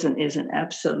the present isn't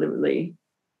absolutely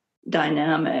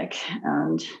dynamic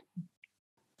and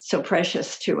so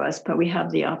precious to us, but we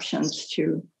have the options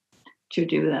to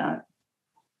do that.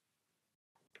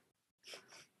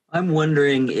 I'm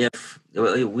wondering if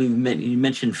you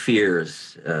mentioned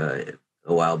fears a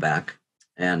while back,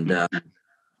 and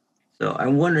so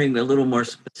I'm wondering a little more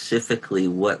specifically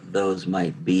what those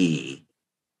might be.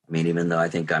 I mean, even though I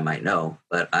think I might know,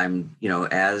 but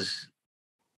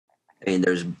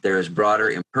there's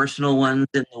broader impersonal ones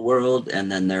in the world,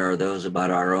 and then there are those about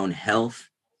our own health.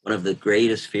 One of the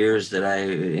greatest fears that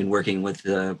in working with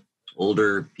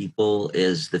older people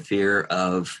is the fear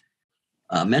of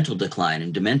mental decline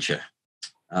and dementia,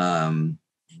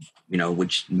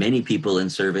 which many people in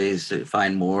surveys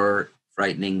find more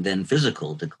frightening than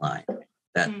physical decline.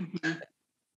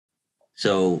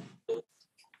 So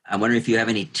I'm wondering if you have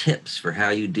any tips for how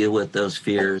you deal with those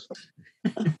fears,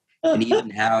 and even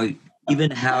how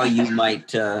you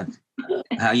might,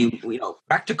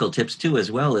 practical tips too,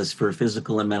 as well as for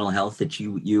physical and mental health that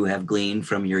you have gleaned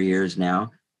from your years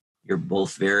now. You're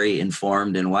both very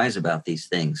informed and wise about these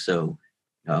things. So,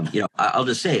 I'll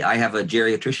just say I have a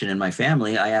geriatrician in my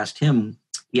family. I asked him,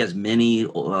 he has many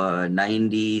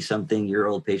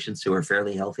 90-something-year-old patients who are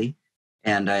fairly healthy.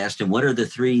 And I asked him, what have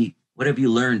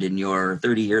you learned in your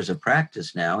 30 years of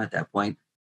practice now at that point?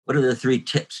 What are the 3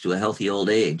 tips to a healthy old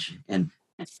age? And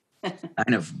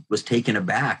kind of was taken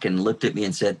aback and looked at me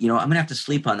and said, I'm going to have to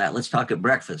sleep on that. Let's talk at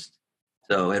breakfast.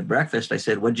 So at breakfast, I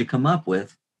said, what'd you come up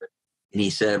with? And he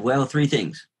said, well, 3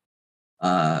 things.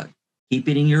 Keep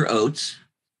eating your oats,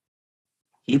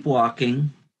 keep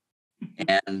walking,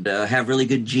 and have really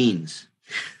good genes.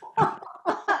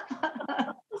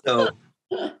 So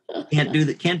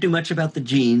can't do much about the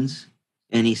genes.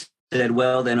 And he said,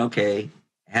 well, then, okay,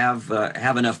 have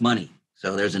enough money.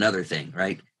 So there's another thing,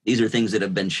 right? These are things that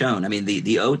have been shown. I mean,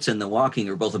 the oats and the walking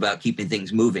are both about keeping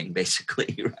things moving,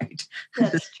 basically, right?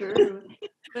 That's true.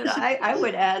 But I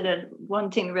would add that one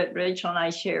thing that Rachel and I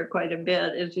share quite a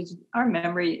bit is our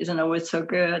memory isn't always so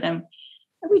good. And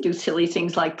we do silly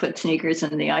things like put sneakers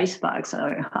in the icebox,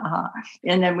 and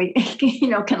then we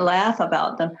can laugh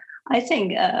about them. I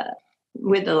think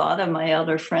with a lot of my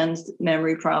other friends'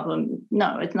 memory problem,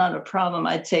 no, it's not a problem.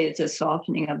 I'd say it's a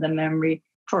softening of the memory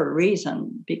for a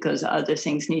reason, because other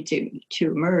things need to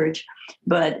merge.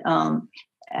 But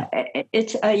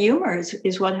it's humor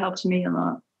is what helps me a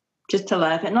lot, just to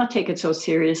laugh and not take it so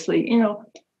seriously.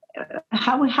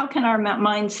 How can our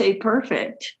mind stay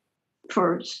perfect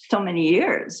for so many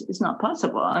years? It's not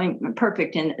possible. I mean,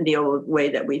 perfect in the old way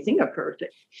that we think of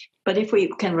perfect. But if we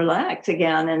can relax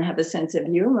again and have a sense of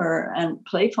humor and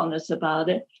playfulness about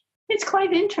it, it's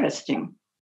quite interesting.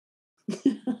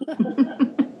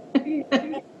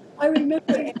 I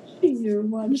remember asking you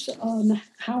once,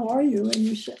 how are you? And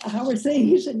you said, how are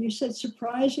things? And you said,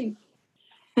 surprising.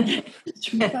 You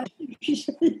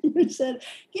said,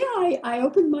 yeah, I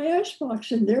opened my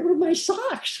icebox and there were my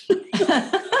socks.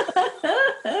 Yeah,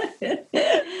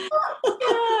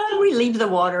 we leave the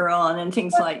water on and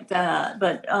things like that.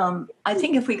 But I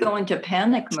think if we go into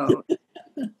panic mode,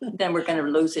 then we're going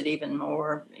to lose it even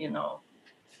more,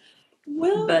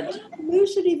 Well, but if I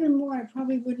lose it even more, I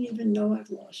probably wouldn't even know I've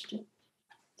lost it.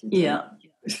 Yeah,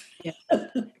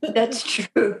 that's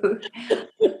true.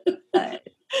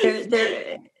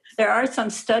 There are some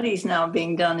studies now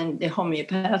being done in the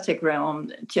homeopathic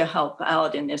realm to help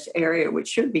out in this area, which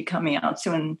should be coming out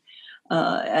soon.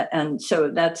 And so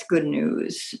that's good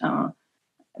news.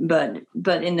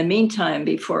 but in the meantime,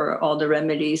 before all the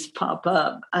remedies pop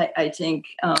up, I think,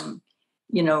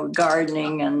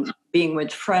 gardening and being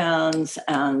with friends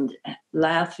and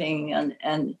laughing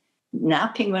and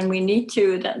napping when we need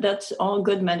to, that's all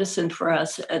good medicine for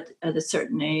us at a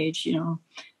certain age,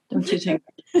 don't you think?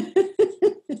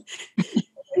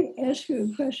 Ask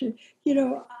you a question.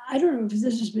 I don't know if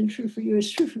this has been true for you.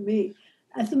 It's true for me.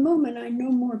 At the moment, I know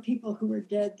more people who are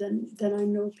dead than I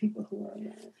know people who are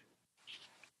alive.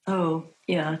 Oh,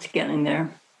 yeah, it's getting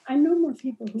there. I know more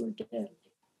people who are dead.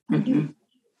 I do.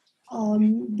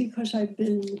 Because I've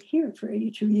been here for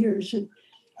 82 years, and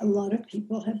a lot of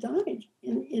people have died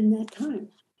in that time.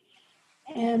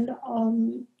 And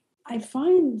I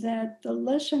find that the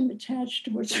less I'm attached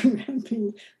to what's around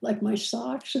me, like my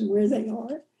socks and where they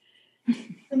are,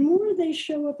 the more they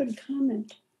show up and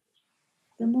comment,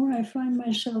 the more I find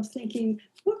myself thinking,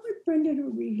 what would Brendan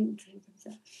or Regan think of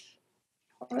this?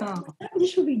 Or,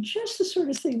 this would be just the sort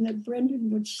of thing that Brendan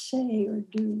would say or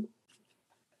do.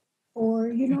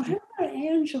 Or, how about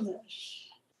Angela's?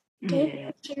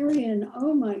 Arian,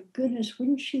 oh my goodness,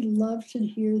 wouldn't she love to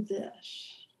hear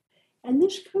this? And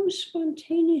this comes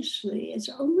spontaneously. It's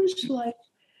almost like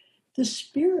the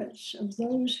spirits of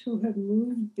those who have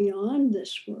moved beyond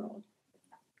this world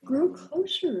grow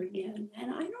closer again.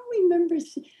 And I don't remember,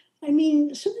 some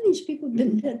of these people have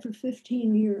been dead for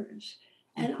 15 years,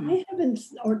 and I haven't,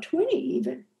 or 20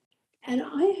 even, and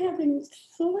I haven't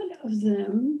thought of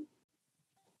them.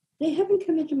 They haven't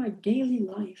come into my daily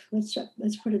life, let's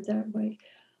put it that way,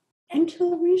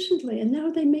 until recently. And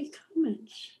now they make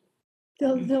comments.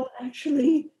 They'll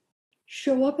actually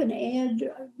show up and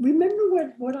add,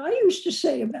 remember what I used to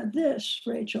say about this,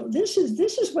 Rachel. This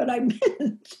is what I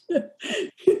meant.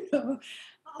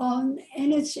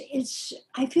 And it's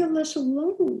I feel less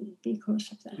alone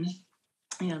because of that.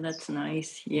 Yeah, that's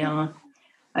nice. Yeah.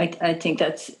 I think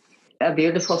that's a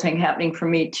beautiful thing happening for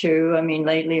me too. I mean,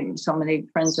 lately so many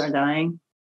friends are dying,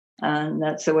 and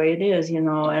that's the way it is,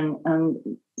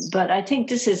 but I think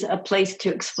this is a place to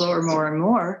explore more and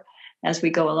more as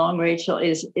we go along, Rachel,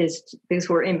 is because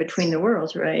we're in between the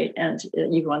worlds, right? And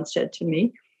you once said to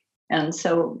me, and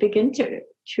so begin to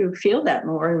feel that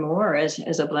more and more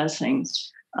as a blessing.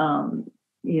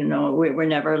 We're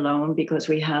never alone because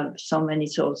we have so many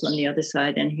souls on the other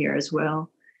side and here as well.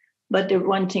 But the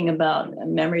one thing about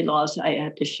memory loss I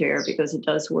have to share, because it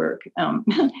does work,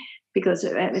 because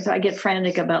if I get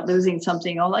frantic about losing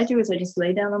something, all I do is I just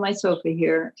lay down on my sofa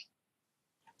here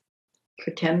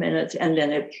for 10 minutes, and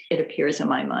then it appears in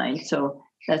my mind. So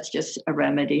that's just a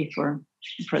remedy for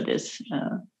this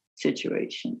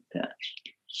situation to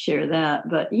share that.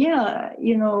 But yeah,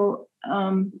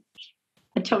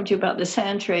 I told you about the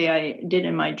sand tray I did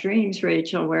in my dreams,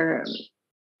 Rachel, where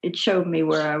it showed me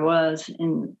where I was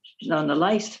on the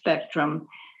life spectrum.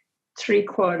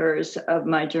 3/4 of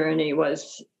my journey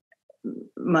was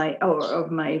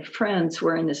of my friends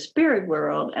were in the spirit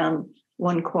world, and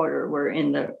 1/4 were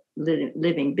in the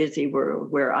living busy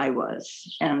world where I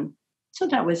was. And so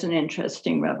that was an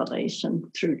interesting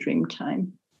revelation through dream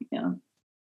time. Yeah.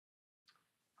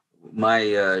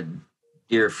 My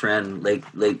dear friend, late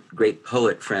great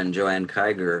poet friend Joanne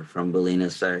Kiger from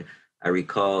Bolinas, I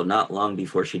recall not long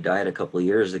before she died a couple of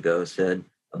years ago, said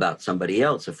about somebody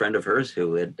else, a friend of hers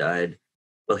who had died,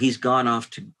 well, he's gone off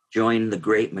to join the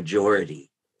great majority.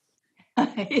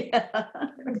 Yeah.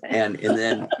 And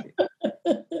then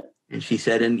and she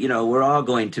said, and we're all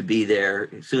going to be there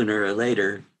sooner or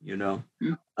later,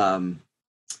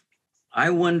 I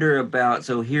wonder about,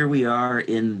 so here we are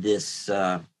in this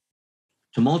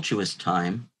tumultuous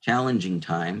time, challenging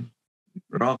time,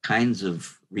 for all kinds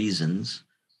of reasons.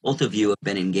 Both of you have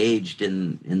been engaged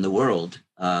in the world,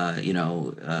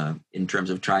 in terms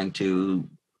of trying to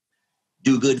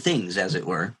do good things, as it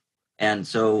were. And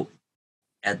so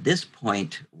at this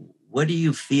point, what do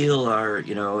you feel are,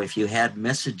 if you had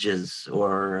messages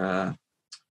or,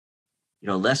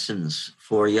 lessons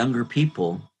for younger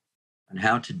people on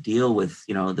how to deal with,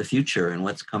 the future and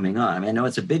what's coming on? I mean, I know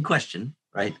it's a big question,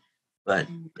 right? But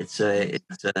it's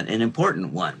an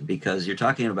important one, because you're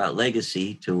talking about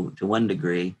legacy to one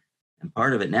degree. And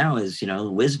part of it now is,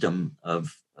 wisdom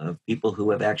of people who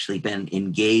have actually been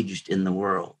engaged in the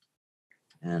world.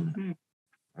 And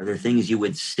are there things you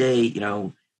would say,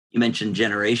 you mentioned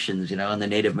generations, and the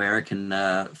Native American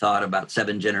thought about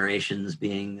 7 generations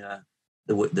being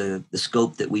the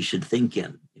scope that we should think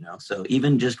in, so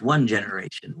even just one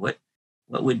generation, what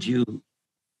would you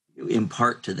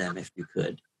impart to them if you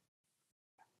could?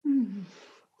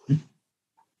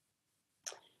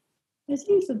 I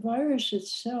think the virus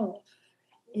itself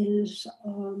is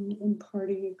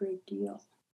imparting a great deal.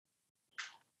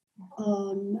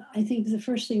 I think the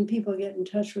first thing people get in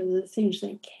touch with are the things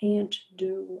they can't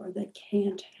do or they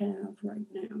can't have right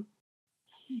now.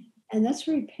 And that's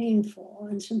very painful.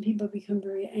 And some people become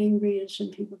very angry, and some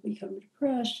people become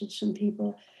depressed, and some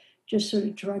people just sort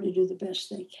of try to do the best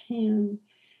they can.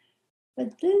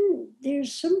 But then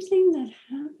there's something that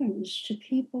happens to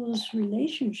people's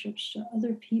relationships to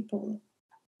other people.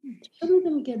 Some of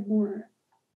them get worse,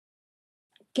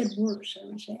 I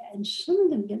would say, and some of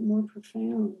them get more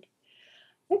profound.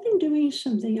 I've been doing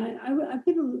something. I've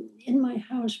been in my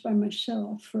house by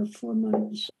myself for 4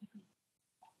 months.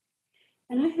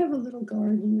 And I have a little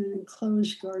garden, an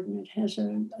enclosed garden. It has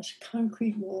a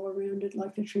concrete wall around it,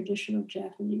 like a traditional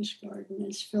Japanese garden.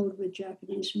 It's filled with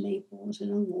Japanese maples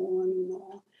and a lawn and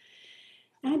all.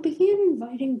 And I began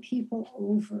inviting people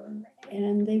over,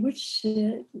 and they would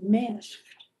sit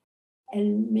masked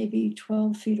and maybe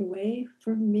 12 feet away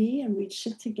from me, and we'd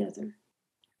sit together.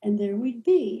 And there we'd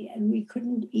be, and we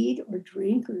couldn't eat or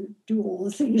drink or do all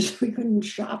the things. We couldn't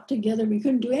shop together. We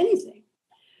couldn't do anything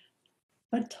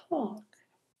but talk.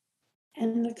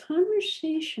 And the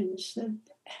conversations that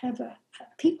have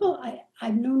people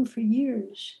I've known for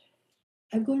years,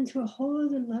 I've gone to a whole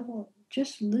other level,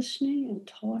 just listening and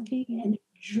talking and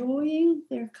enjoying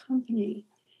their company.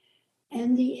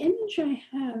 And the image I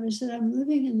have is that I'm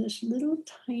living in this little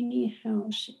tiny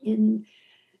house in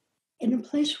a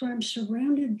place where I'm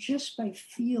surrounded just by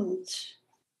fields.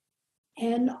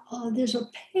 And there's a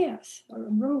path or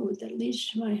a road that leads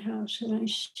to my house, and I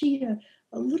see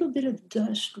a little bit of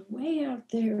dust way out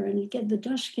there, and again, the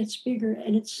dust gets bigger,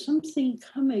 and it's something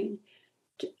coming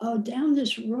down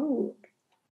this road,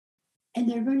 and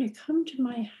they're going to come to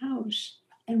my house,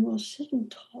 and we'll sit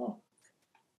and talk.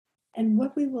 And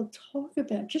what we will talk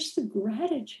about, just the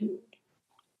gratitude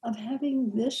of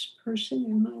having this person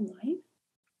in my life.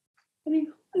 I mean,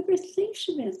 whoever thinks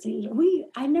about things,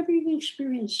 I never even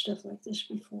experienced stuff like this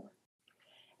before.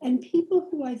 And people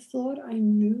who I thought I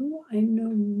know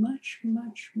much,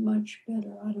 much, much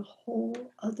better on a whole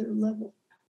other level.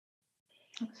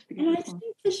 And I think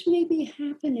this may be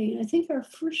happening. I think our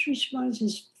first response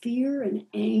is fear and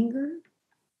anger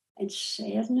and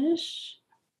sadness.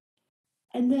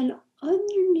 And then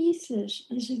underneath this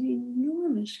is an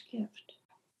enormous gift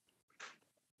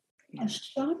of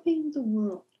stopping the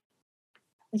world.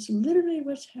 It's literally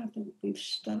what's happened. We've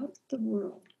stopped the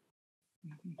world.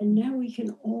 And now we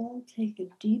can all take a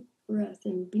deep breath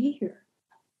and be here.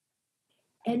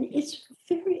 And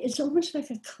it's almost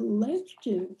like a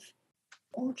collective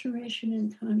alteration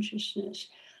in consciousness.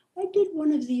 I did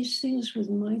one of these things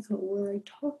with Michael where I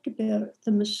talked about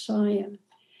the Messiah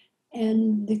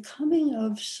and the coming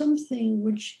of something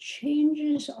which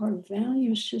changes our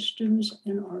value systems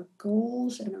and our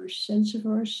goals and our sense of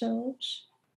ourselves,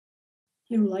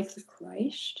 like the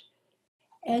Christ.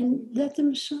 And that the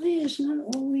Messiah is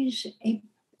not always a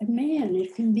man.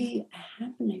 It can be a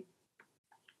happening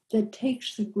that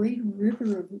takes the great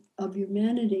river of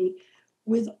humanity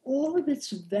with all of its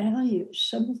values,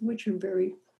 some of which are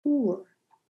very poor,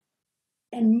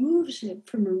 and moves it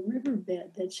from a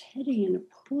riverbed that's heading in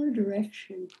a poor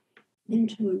direction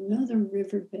into another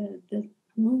riverbed that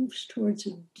moves towards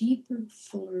a deeper,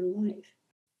 fuller life.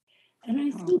 And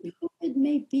I think it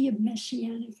may be a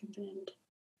messianic event.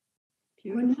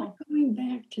 Beautiful. We're not going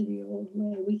back to the old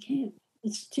way. We can't.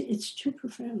 It's too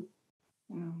profound.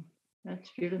 That's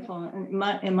beautiful.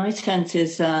 And my sense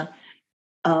is the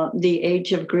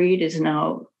age of greed is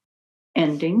now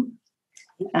ending,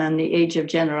 and the age of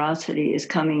generosity is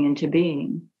coming into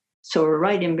being. So we're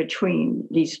right in between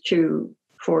these two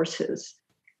forces.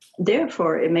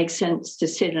 Therefore, it makes sense to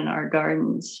sit in our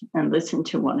gardens and listen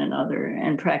to one another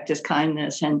and practice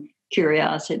kindness and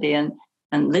curiosity and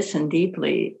listen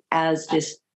deeply as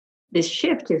this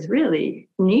shift is really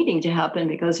needing to happen,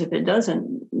 because if it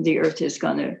doesn't, the earth is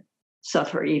going to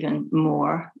suffer even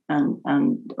more,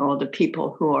 and all the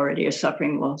people who already are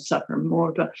suffering will suffer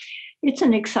more. But it's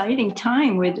an exciting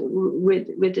time with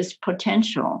this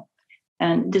potential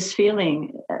and this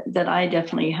feeling that I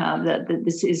definitely have that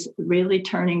this is really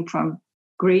turning from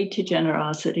greed to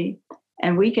generosity,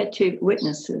 and we get to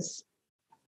witness this.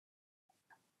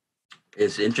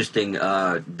 It's interesting.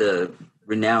 The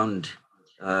renowned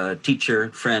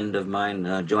teacher friend of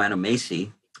mine, Joanna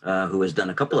Macy, who has done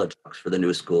a couple of talks for the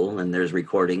New School, and there's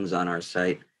recordings on our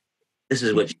site. This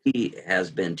is what she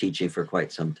has been teaching for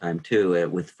quite some time too,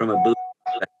 from a Buddhist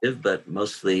perspective, but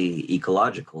mostly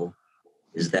ecological,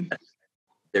 is that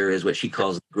there is what she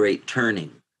calls great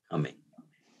turning coming,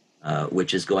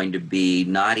 which is going to be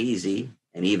not easy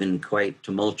and even quite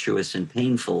tumultuous and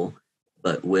painful,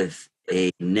 but with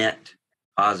a net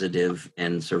positive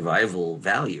and survival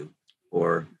value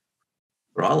for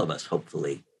for all of us,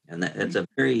 hopefully. And it's a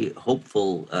very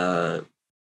hopeful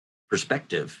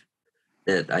perspective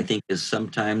that I think is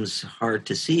sometimes hard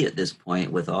to see at this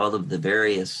point with all of the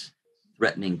various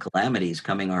threatening calamities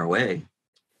coming our way.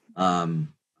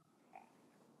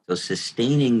 So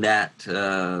sustaining that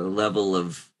level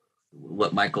of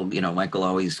what Michael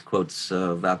always quotes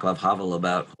Václav Havel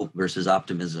about hope versus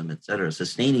optimism, et cetera.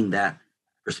 Sustaining that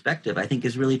perspective, I think,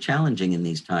 is really challenging in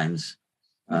these times.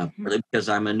 Partly because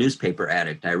I'm a newspaper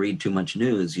addict. I read too much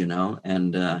news,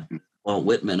 and Walt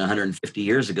Whitman 150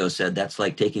 years ago said that's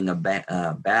like taking a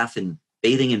bath and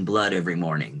bathing in blood every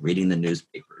morning, reading the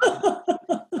newspaper.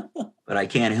 But I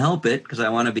can't help it because I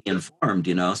want to be informed,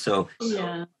 so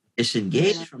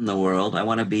disengaged from the world. I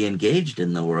want to be engaged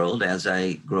in the world as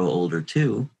I grow older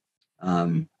too.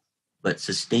 But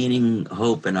sustaining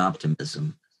hope and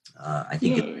optimism, I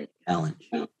think is a challenge.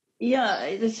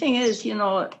 Yeah, the thing is,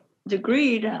 the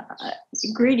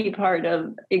greedy part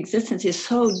of existence is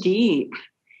so deep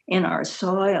in our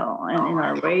soil and in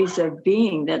our ways of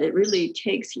being that it really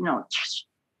takes,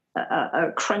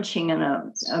 a crunching and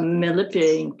a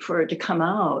manipulating for it to come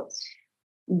out.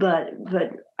 But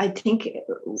I think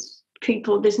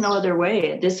there's no other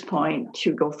way at this point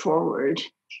to go forward.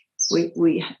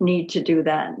 We need to do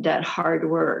that hard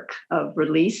work of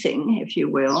releasing, if you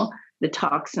will, the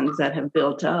toxins that have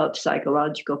built up,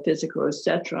 psychological, physical,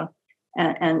 etc.,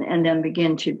 and then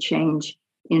begin to change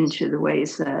into the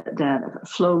ways that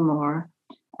flow more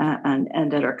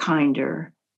and that are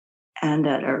kinder and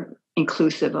that are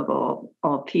inclusive of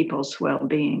all people's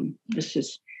well-being. This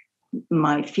is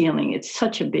my feeling. It's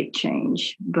such a big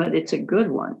change, but it's a good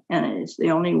one, and it's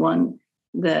the only one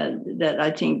that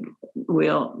I think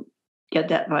will get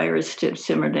that virus to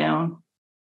simmer down.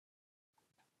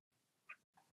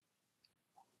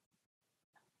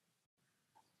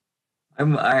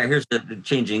 Here's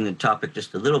changing the topic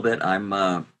just a little bit. I'm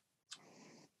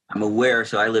aware.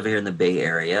 So I live here in the Bay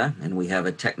Area, and we have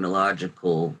a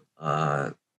technological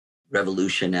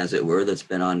revolution, as it were, that's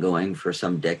been ongoing for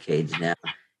some decades now.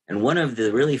 And one of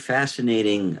the really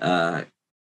fascinating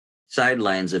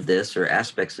sidelines of this, or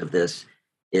aspects of this,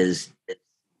 is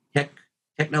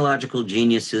technological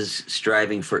geniuses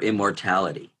striving for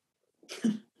immortality,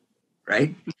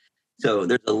 right? So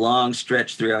there's a long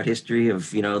stretch throughout history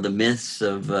of, the myths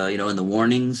of, and the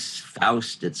warnings,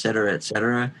 Faust, et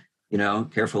cetera,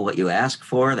 careful what you ask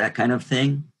for, that kind of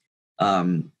thing.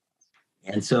 And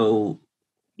so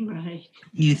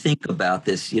you think about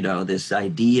this, this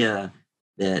idea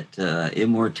that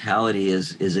immortality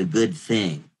is a good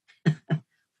thing,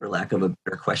 for lack of a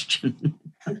better question.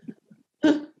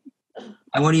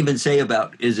 I won't even say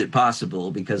about, is it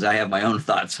possible, because I have my own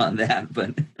thoughts on that,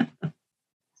 but...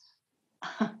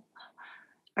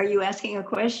 Are you asking a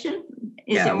question?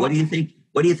 What do you think?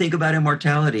 What do you think about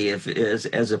immortality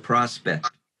as a prospect?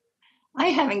 I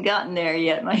haven't gotten there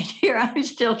yet, my dear. I'm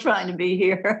still trying to be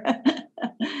here.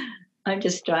 I'm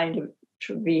just trying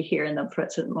to be here in the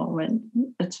present moment.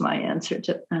 That's my answer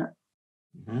to that.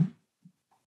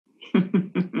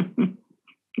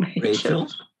 Rachel?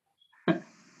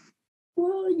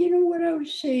 Well, what I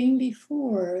was saying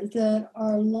before, that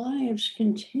our lives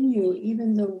continue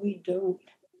even though we don't.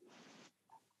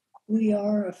 We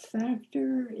are a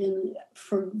factor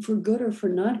for good or for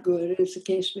not good, as the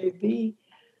case may be,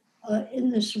 in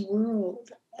this world.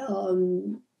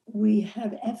 We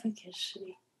have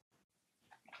efficacy.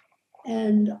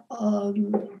 And I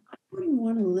wouldn't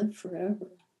want to live forever.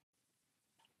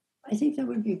 I think that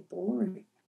would be boring,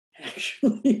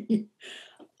 actually.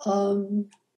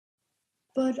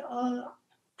 But I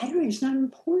don't know, it's not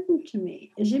important to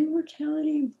me. Is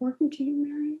immortality important to you,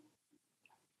 Marion?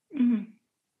 Mm-hmm.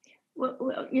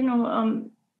 Well,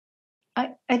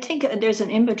 I think there's an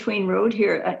in-between road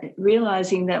here,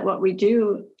 realizing that what we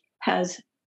do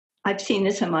I've seen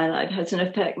this in my life, has an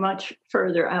effect much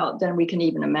further out than we can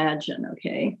even imagine,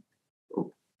 okay?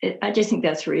 I just think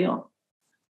that's real.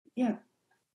 Yeah.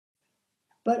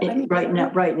 But right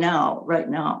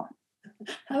now.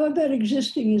 How about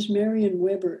existing as Marion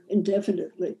Weber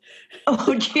indefinitely?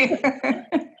 Oh, dear.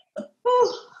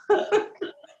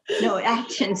 No,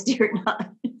 actions, dear,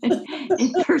 not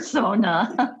in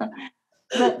persona.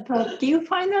 But do you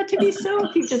find that to be so?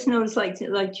 If you just notice like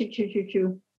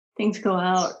choo, things go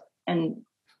out and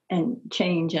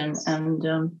change and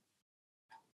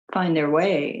find their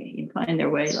way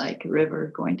like a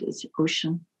river going to the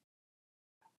ocean.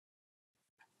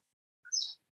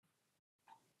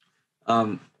 I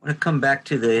want to come back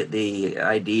to the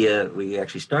idea we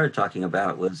actually started talking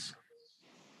about was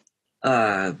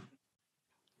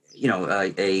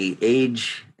a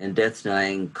age and death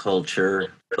dying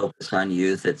culture, focus on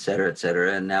youth, et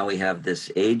cetera, and now we have this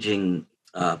aging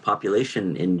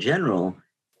population in general,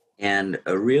 and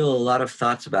a lot of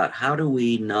thoughts about how do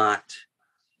we not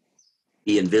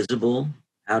be invisible?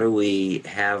 How do we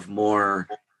have more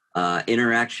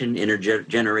interaction,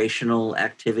 intergenerational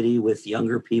activity with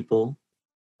younger people?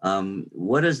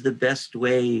 What is the best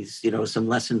ways? Some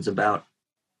lessons about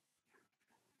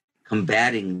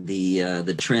combating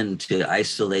the trend to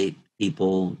isolate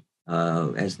people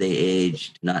as they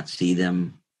age, to not see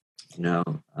them.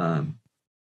 I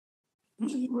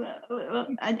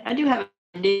do have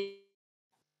a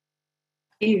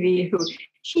TV who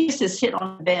she used to sit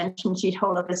on the bench and she'd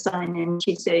hold up a sign and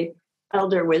she'd say,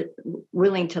 "Elder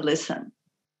willing to listen,"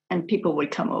 and people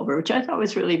would come over, which I thought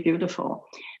was really beautiful.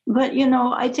 But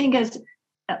I think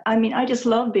I just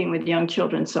love being with young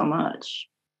children so much.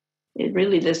 It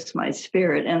really lifts my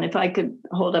spirit. And if I could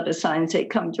hold up a sign and say,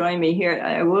 "Come join me here,"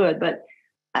 I would. But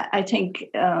I think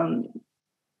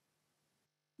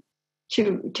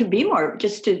to be more,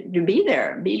 just to be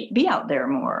there, be out there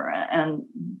more,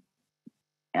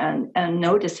 and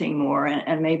noticing more,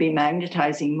 and maybe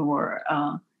magnetizing more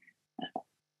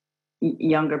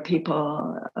younger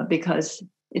people, because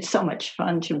it's so much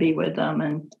fun to be with them,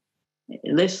 and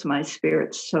it lifts my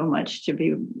spirits so much to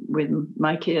be with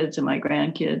my kids and my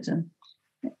grandkids and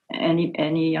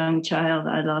any young child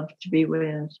I love to be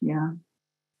with. Yeah.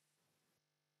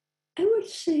 I would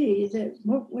say that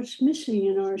what's missing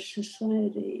in our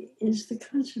society is the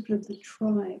concept of the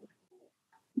tribe.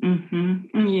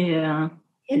 Mm-hmm. Yeah.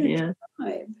 In a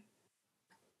tribe,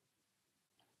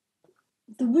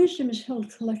 the wisdom is held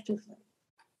collectively.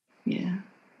 Yeah.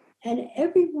 And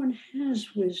everyone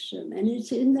has wisdom, and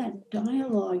it's in that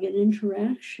dialogue and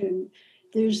interaction.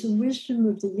 There's the wisdom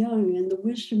of the young and the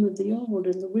wisdom of the old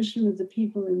and the wisdom of the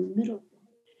people in the middle.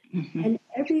 Mm-hmm. And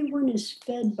everyone is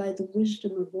fed by the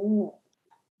wisdom of all.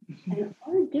 Mm-hmm. And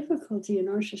our difficulty in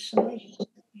our society is that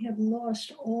we have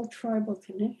lost all tribal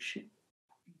connection.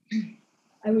 Mm-hmm.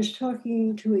 I was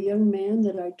talking to a young man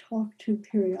that I talk to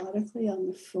periodically on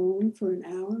the phone for an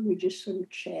hour. We just sort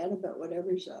of chat about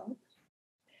whatever's up.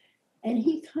 And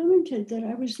he commented that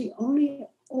I was the only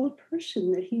old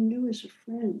person that he knew as a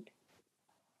friend.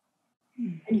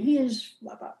 And he is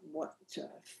about,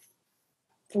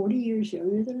 40 years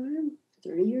younger than I am?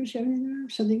 30 years younger than I am?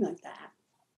 Something like that.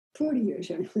 40 years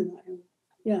younger than I am.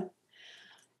 Yeah.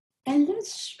 And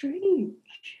that's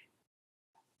strange.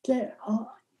 That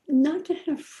not to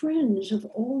have friends of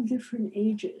all different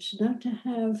ages, not to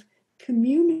have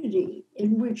community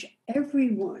in which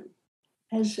everyone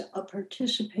has a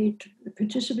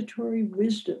participatory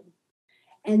wisdom,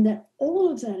 and that all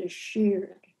of that is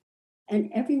shared and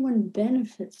everyone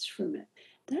benefits from it.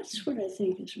 That's what I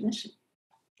think is missing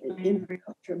in our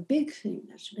culture, a big thing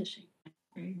that's missing.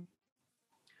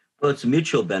 Well, it's a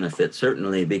mutual benefit,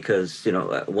 certainly, because,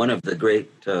 one of the great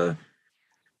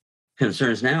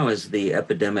concerns now is the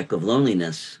epidemic of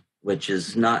loneliness, which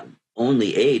is not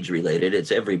only age related,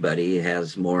 it's everybody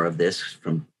has more of this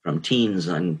from teens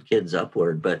and kids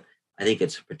upward, but I think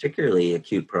it's a particularly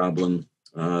acute problem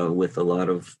with a lot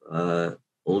of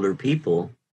older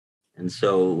people. And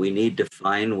so we need to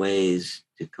find ways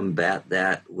to combat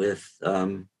that with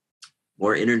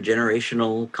more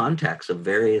intergenerational contacts of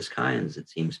various kinds, it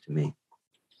seems to me.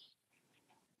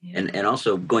 Yeah. And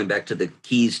also going back to the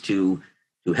keys to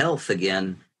health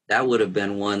again, that would have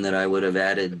been one that I would have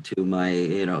added to my,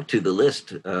 to the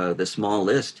list, the small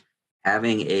list,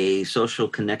 having a social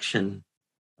connection,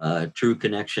 true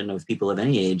connection of people of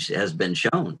any age has been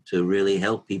shown to really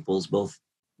help people's both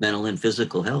mental and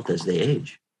physical health as they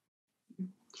age.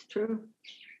 It's true.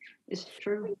 It's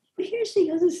true. But here's the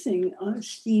other thing,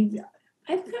 Steve.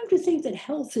 I've come to think that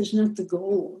health is not the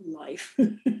goal in life.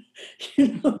 You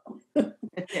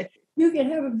can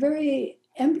have a very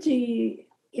empty,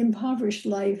 impoverished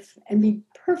life and be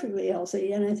perfectly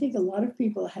healthy. And I think a lot of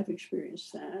people have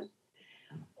experienced that.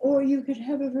 Or you could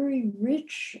have a very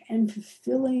rich and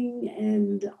fulfilling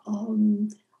and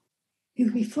you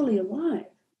could be fully alive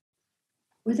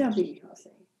without being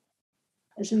healthy.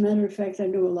 As a matter of fact, I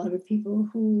know a lot of people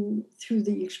who, through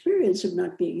the experience of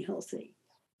not being healthy,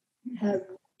 have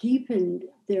deepened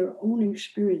their own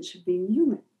experience of being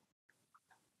human.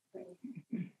 Right?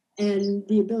 And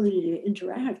the ability to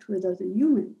interact with other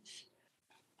humans.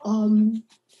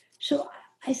 So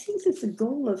I think that the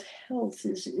goal of health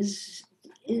is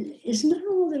not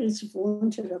all that it's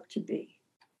vaunted up to be.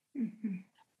 Mm-hmm.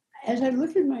 As I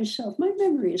look at myself, my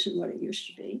memory isn't what it used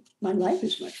to be. My life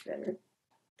is much better,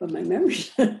 but my memory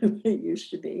is not what it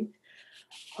used to be.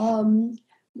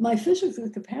 My physical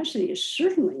capacity is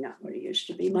certainly not what it used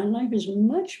to be. My life is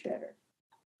much better.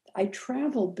 I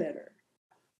travel better.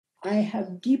 I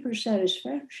have deeper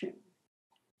satisfaction,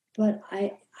 but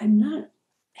I'm not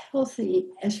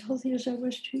as healthy as I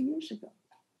was 2 years ago.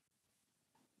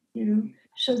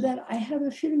 So that I have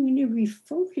a feeling we need to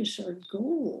refocus our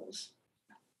goals.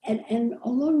 And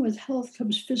along with health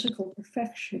comes physical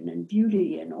perfection and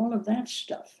beauty and all of that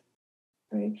stuff,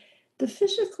 right? The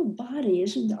physical body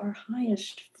isn't our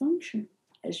highest function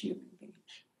as human beings.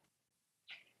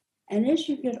 And as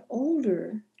you get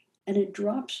older and it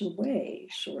drops away,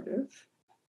 sort of,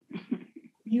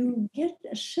 you get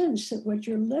a sense that what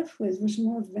you're left with was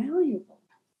more valuable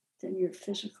than your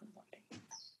physical body.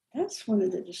 That's one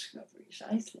of the discoveries,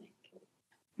 I think.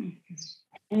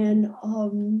 And I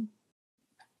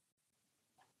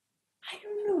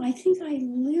don't know, I think I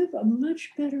live a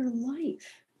much better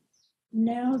life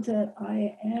now that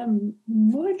I am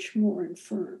much more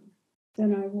infirm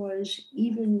than I was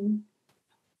even,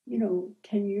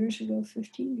 10 years ago,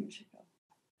 15 years ago.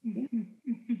 Yeah.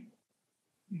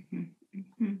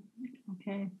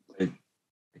 Okay. What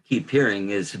I keep hearing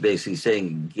is basically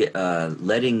saying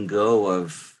letting go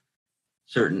of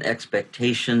certain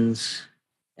expectations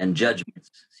and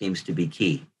judgments seems to be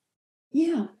key.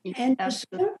 Yeah, and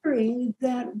discovering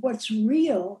that what's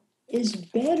real is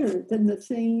better than the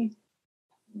thing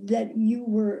that you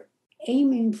were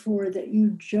aiming for, that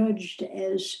you judged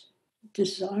as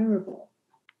desirable.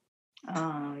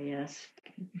 Oh, yes.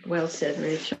 Well said,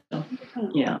 Rachel.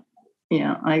 Yeah,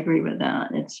 I agree with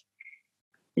that.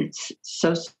 It's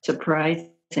so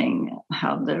surprising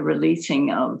how the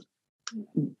releasing of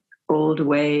old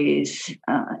ways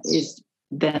is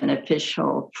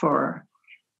beneficial for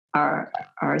our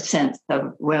sense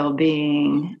of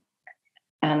well-being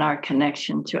and our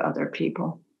connection to other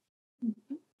people.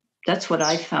 That's what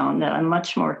I found, that I'm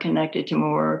much more connected to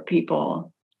more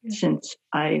people since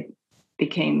I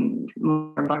became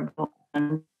more vulnerable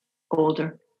and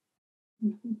older.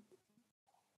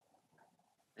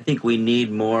 I think we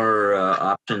need more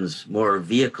options, more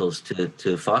vehicles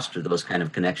to foster those kind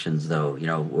of connections, though,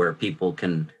 where people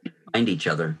can find each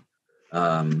other,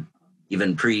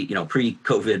 even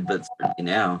pre-COVID, but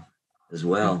certainly now as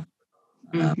well.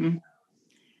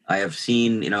 I have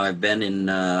seen, I've been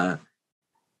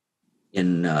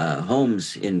in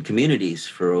homes, in communities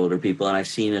for older people, and I've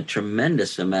seen a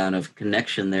tremendous amount of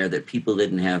connection there that people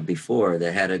didn't have before.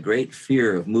 They had a great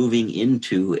fear of moving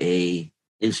into a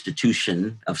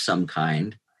institution of some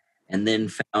kind, and then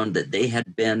found that they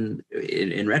had been,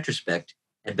 in retrospect,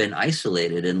 had been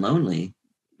isolated and lonely,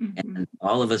 and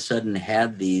all of a sudden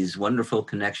had these wonderful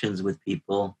connections with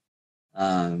people.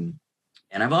 And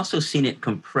I've also seen it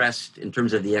compressed in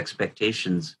terms of the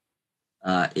expectations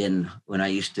when I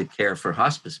used to care for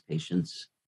hospice patients,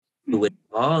 who with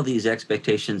all these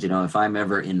expectations, if I'm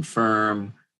ever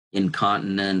infirm,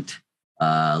 incontinent,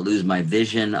 lose my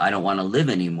vision, I don't want to live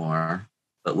anymore.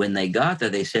 But when they got there,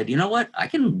 they said, you know what, I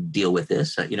can deal with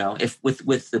this, if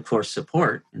with of course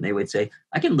support. And they would say,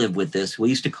 I can live with this. We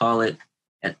used to call it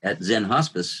at Zen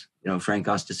Hospice, Frank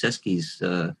Ostaseski's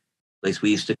place,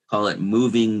 we used to call it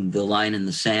moving the line in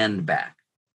the sand back.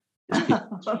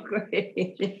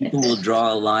 People will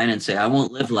draw a line and say, I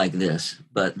won't live like this.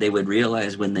 But they would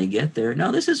realize when they get there,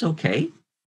 no, this is okay.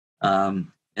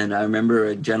 And I remember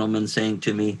a gentleman saying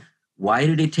to me, why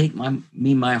did it take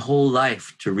me my whole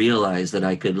life to realize that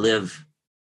I could live,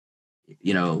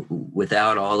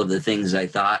 without all of the things I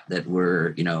thought that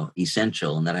were,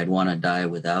 essential, and that I'd want to die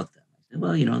without them?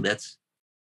 I said, well,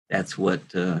 that's what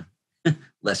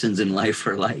lessons in life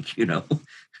are like,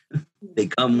 They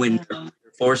come when they're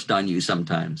forced on you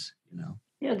sometimes,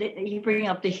 Yeah, you bring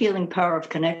up the healing power of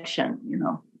connection,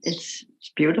 It's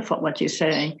beautiful what you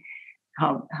say.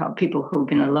 How people who've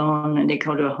been alone and they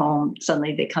go to a home,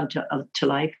 suddenly they come to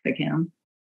life again.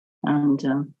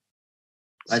 And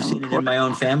I've seen it in my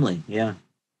own family. Yeah.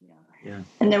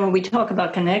 And then when we talk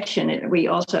about connection, we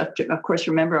also have to, of course,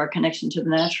 remember our connection to the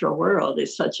natural world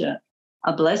is such a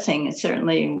blessing. And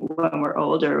certainly when we're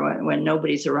older, when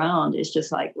nobody's around, it's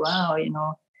just like, wow,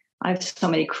 I have so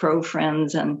many crow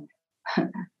friends and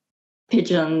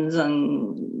pigeons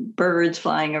and birds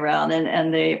flying around,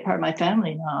 and they're part of my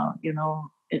family now.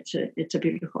 It's a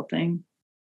beautiful thing.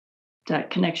 That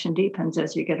connection deepens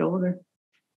as you get older.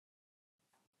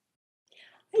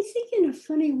 I think in a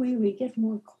funny way we get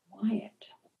more quiet.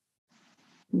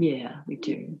 Yeah, we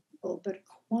do. But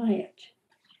quiet.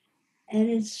 And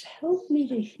it's helped me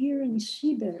to hear and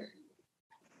see better.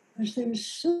 Because there's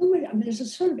so much, there's a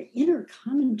sort of inner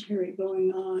commentary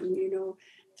going on,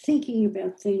 thinking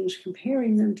about things,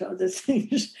 comparing them to other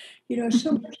things,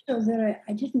 so much so that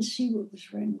I didn't see what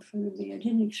was right in front of me. I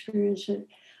didn't experience it.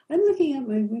 I'm looking out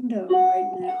my window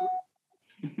right now,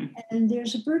 and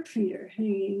there's a bird feeder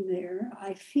hanging there.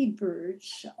 I feed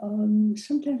birds.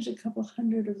 Sometimes a couple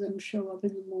hundred of them show up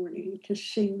in the morning to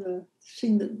sing the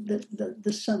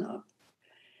sun up.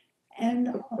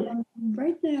 And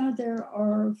right now there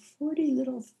are 40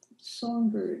 little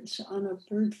songbirds on a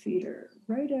bird feeder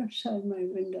right outside my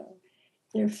window.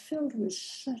 They're filled with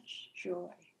such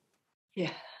joy.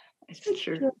 Yeah, it's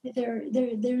true.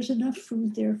 There's enough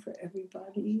food there for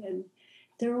everybody, and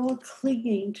they're all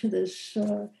clinging to this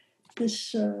tube,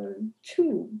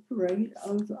 right?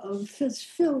 It's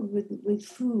filled with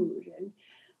food, and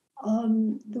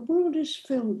the world is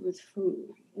filled with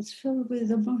food. It's filled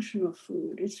with emotional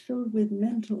food. It's filled with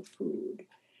mental food.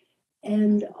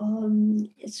 And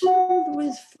it's filled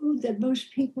with food that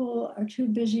most people are too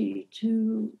busy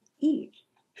to eat.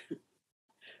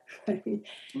 Right?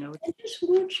 No. And just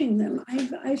watching them,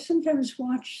 I sometimes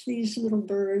watch these little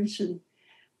birds and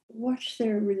watch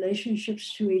their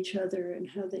relationships to each other and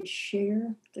how they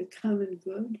share the common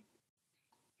good.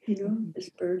 This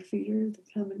bird feeder, the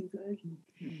common good.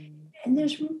 And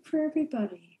there's room for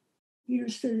everybody.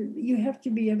 So you have to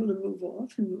be able to move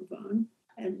off and move on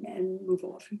and move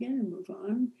off again and move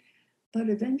on. But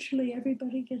eventually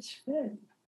everybody gets fed.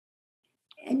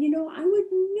 And, I would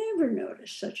never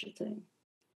notice such a thing.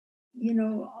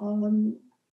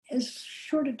 As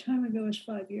short a time ago as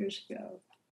 5 years ago,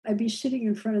 I'd be sitting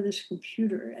in front of this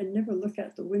computer and never look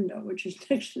out the window, which is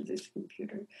next to this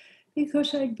computer,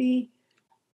 because I'd be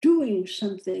doing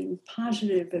something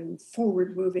positive and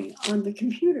forward moving on the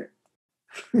computer.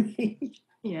 Right?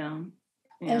 Yeah.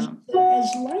 As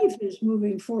life is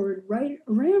moving forward right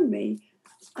around me,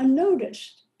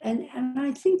 unnoticed. And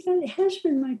I think that has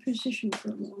been my position for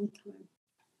a long time.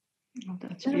 Oh,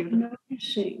 that's beautiful.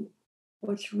 Noticing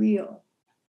what's real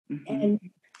and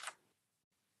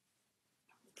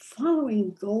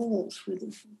following goals with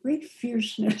great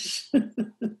fierceness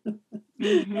and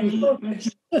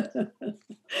focus.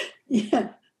 Yeah.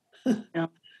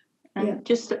 And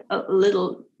just a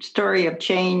little story of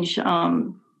change.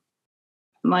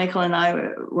 Michael and I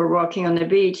were walking on the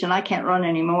beach, and I can't run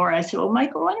anymore. I said, well,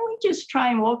 Michael, why don't we just try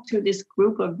and walk through this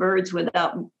group of birds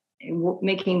without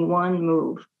making one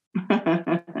move?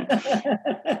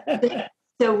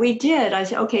 So we did. I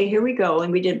said, okay, here we go.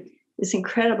 And we did this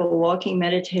incredible walking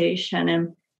meditation,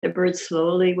 and the birds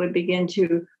slowly would begin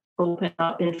to open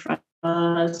up in front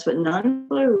of us, but none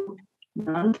flew.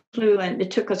 And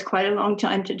it took us quite a long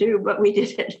time to do, but we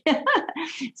did it.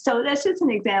 So that's just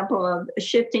an example of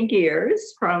shifting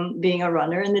gears from being a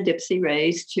runner in the Dipsy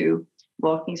race to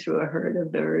walking through a herd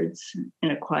of birds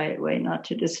in a quiet way, not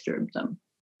to disturb them.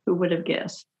 Who would have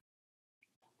guessed?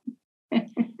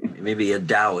 Maybe a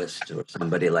Taoist or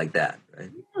somebody like that,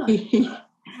 right?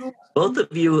 Both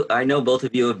of you, I know both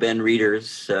of you have been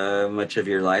readers much of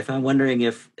your life. I'm wondering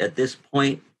if at this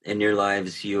point in your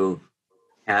lives you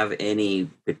have any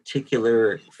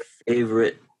particular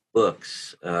favorite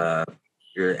books,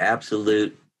 your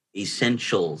absolute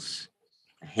essentials,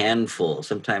 a handful.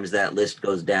 Sometimes that list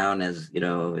goes down as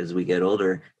we get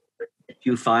older. That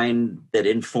you find that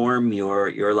inform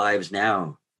your lives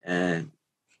now, that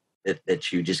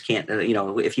you just can't.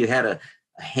 If you had a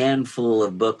handful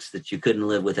of books that you couldn't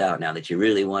live without now, that you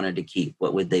really wanted to keep,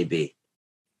 what would they be?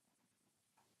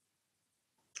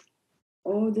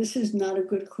 Oh, this is not a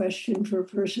good question for a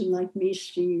person like me,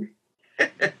 Steve.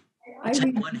 I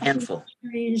read one handful.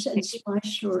 Mysteries and spy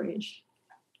stories.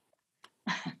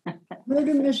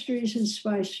 Murder mysteries and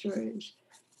spy stories.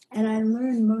 And I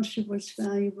learn most of what's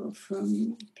valuable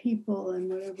from people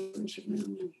and whatever is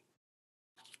around me.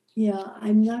 Yeah,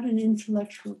 I'm not an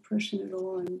intellectual person at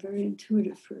all. I'm a very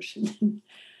intuitive person.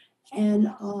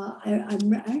 And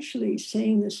I'm actually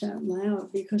saying this out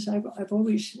loud because I've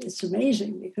always, it's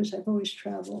amazing because I've always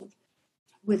traveled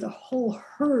with a whole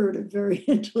herd of very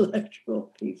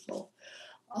intellectual people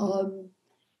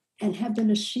and have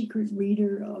been a secret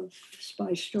reader of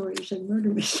spy stories and murder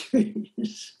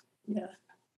mysteries. Yeah.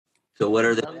 So what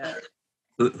are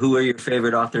who are your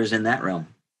favorite authors in that realm?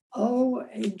 Oh,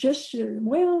 that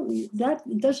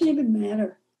doesn't even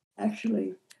matter,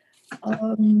 actually.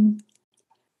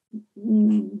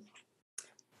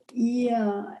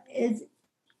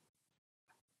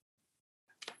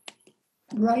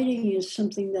 Writing is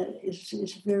something that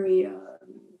is very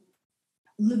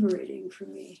liberating for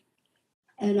me.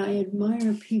 And I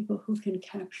admire people who can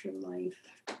capture life,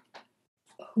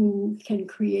 who can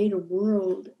create a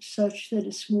world such that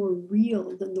it's more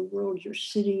real than the world you're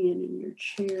sitting in your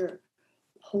chair,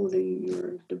 holding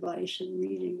your device and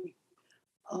reading.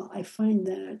 I find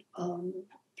that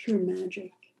pure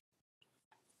magic.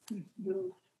 You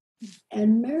know.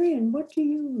 And Marion, what do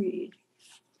you read?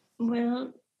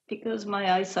 Well, because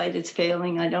my eyesight is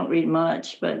failing, I don't read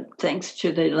much, but thanks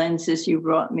to the lenses you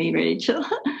brought me, Rachel,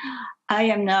 I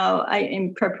am now,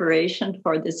 in preparation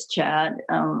for this chat,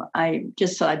 I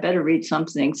just thought I better read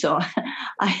something. So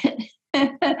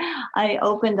I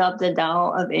opened up the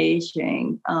Tao of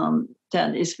Aging.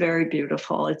 That is very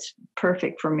beautiful. It's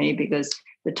perfect for me because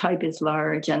the type is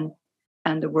large and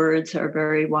the words are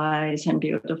very wise and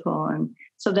beautiful. And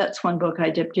so that's one book I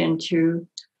dipped into.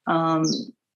 I'm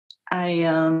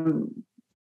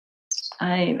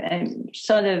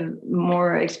sort of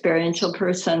more experiential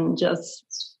person,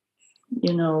 just,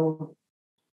 you know,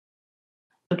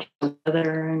 looking at the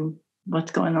weather and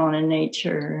what's going on in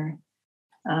nature.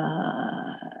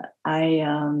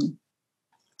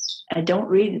 I don't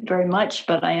read very much,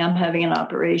 but I am having an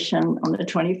operation on the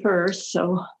 21st,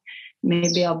 so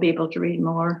maybe I'll be able to read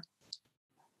more.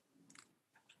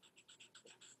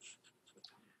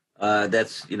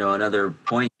 That's, you know, another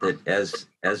point that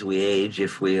as we age,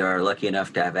 if we are lucky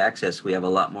enough to have access, we have a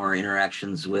lot more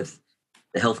interactions with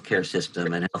the healthcare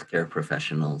system and healthcare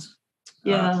professionals.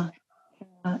 Yeah,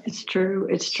 it's true.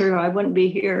 It's true. I wouldn't be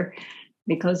here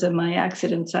because of my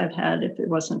accidents I've had if it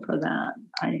wasn't for that.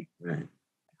 Right.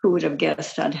 Who would have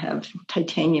guessed I'd have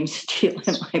titanium steel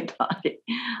in my body?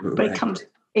 But Right.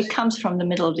 it comes from the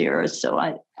middle of the earth, so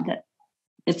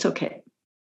it's okay.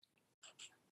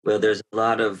 Well, there's a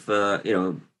lot of, you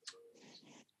know,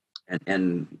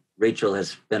 and Rachel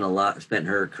has spent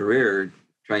her career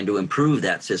trying to improve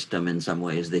that system in some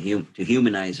ways, to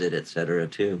humanize it, et cetera,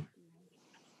 too.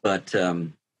 But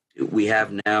we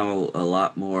have now a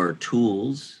lot more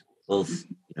tools, both,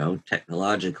 you know,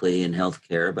 technologically in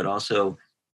healthcare, but also,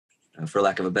 for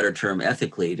lack of a better term,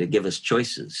 ethically, to give us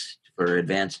choices for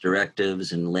advanced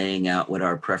directives and laying out what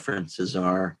our preferences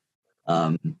are.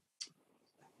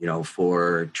 You know,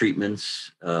 for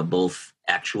treatments, both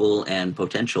actual and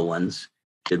potential ones,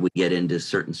 should we get into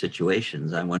certain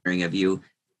situations. I'm wondering, have you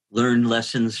learned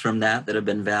lessons from that have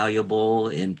been valuable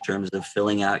in terms of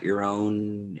filling out your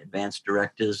own advanced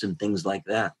directives and things like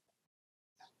that?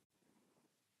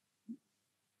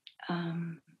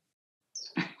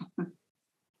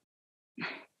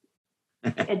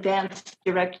 Advanced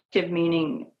directive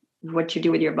meaning what you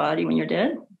do with your body when you're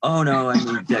dead? Oh no, I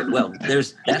mean,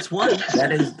 that's one.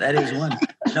 That is one.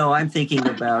 No, I'm thinking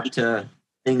about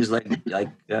things like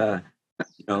you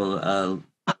know,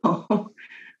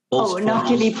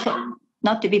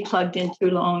 not to be plugged in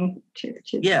too long.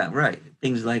 Yeah, right.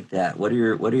 Things like that. What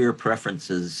are your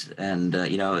preferences? And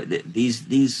you know,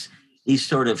 these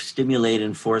sort of stimulate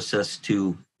and force us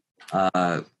to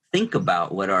think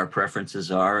about what our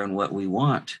preferences are and what we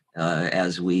want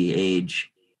as we age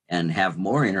and have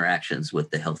more interactions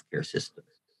with the healthcare system.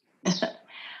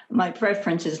 My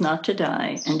preference is not to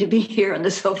die and to be here on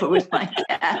the sofa with my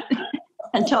cat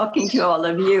and talking to all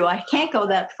of you. I can't go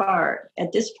that far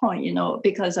at this point, you know,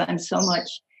 because I'm so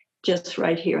much just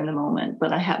right here in the moment,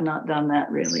 but I have not done that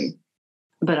really.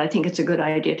 But I think it's a good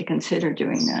idea to consider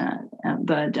doing that.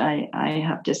 But I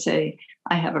have to say,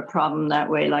 I have a problem that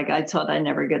way. Like I thought I'd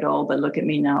never get old, but look at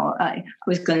me now. I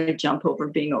was going to jump over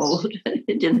being old.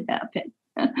 It didn't happen.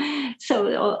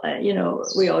 So, you know,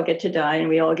 we all get to die and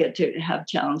we all get to have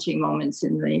challenging moments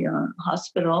in the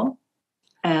hospital.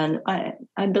 And I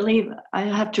believe I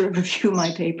have to review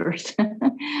my papers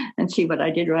and see what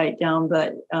I did write down.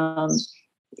 But,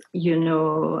 you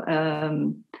know,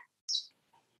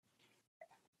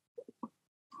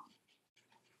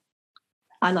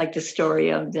 I like the story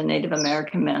of the Native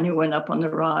American man who went up on the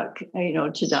rock, you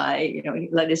know, to die. You know, he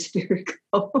let his spirit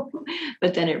go,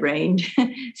 but then it rained,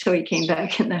 so he came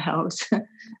back in the house.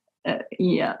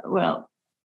 Yeah, well,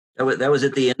 that was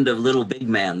at the end of Little Big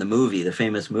Man, the movie, the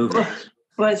famous movie.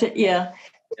 Was it? Yeah.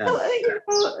 So, you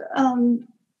know,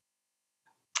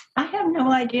 I have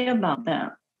no idea about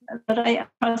that, but I am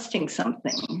trusting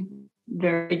something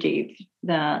very deep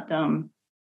that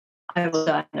I will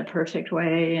die in the perfect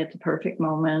way at the perfect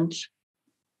moment,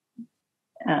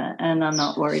 and I'm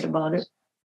not worried about it.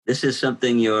 This is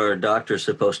something your doctor's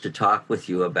supposed to talk with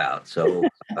you about, so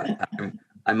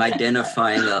I'm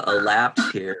identifying a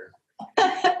lapse here.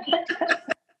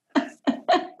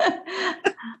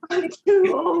 I'm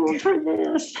too old for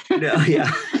this. No,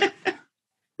 yeah.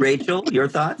 Rachel, your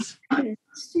thoughts?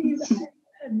 Steve, I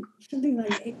had something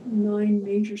like 8 or 9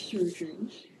 major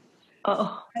surgeries.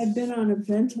 Oh. I've been on a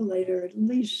ventilator at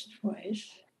least twice.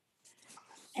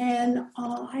 And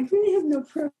I really have no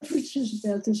preferences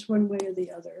about this one way or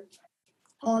the other.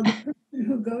 The person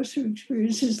who goes through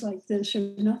experiences like this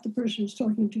are not the person who's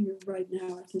talking to you right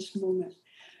now at this moment.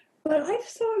 But I've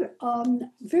thought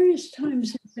various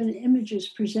times there have been images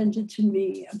presented to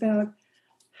me about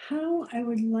how I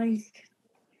would like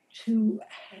to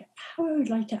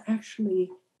actually,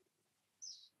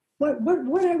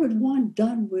 what I would want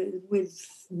done with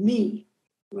me,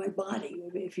 my body,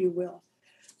 if you will,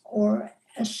 or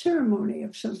a ceremony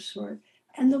of some sort.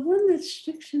 And the one that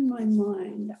sticks in my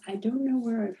mind, I don't know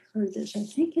where I've heard this, I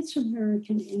think it's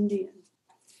American Indian,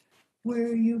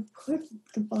 where you put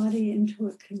the body into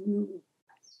a canoe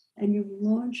and you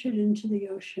launch it into the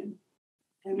ocean.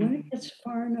 And when it gets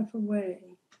far enough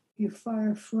away, you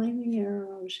fire flaming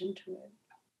arrows into it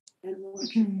and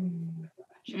watch it.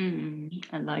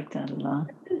 I like that a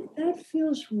lot. That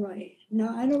feels right.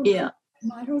 Now, I don't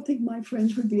think my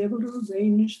friends would be able to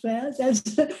arrange that.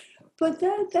 But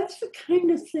that's the kind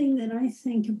of thing that I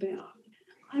think about.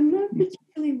 I'm not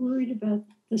particularly worried about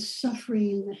the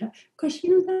suffering because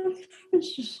that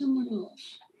happens to someone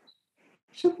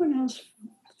else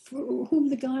for whom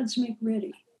the gods make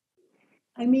ready.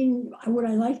 I mean, would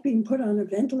I like being put on a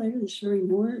ventilator this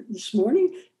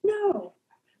morning? No,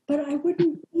 but I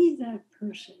wouldn't be that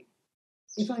person.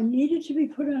 If I needed to be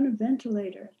put on a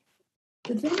ventilator,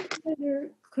 the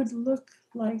ventilator could look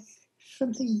like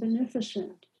something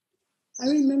beneficent. I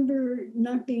remember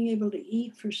not being able to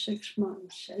eat for 6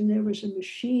 months, and there was a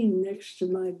machine next to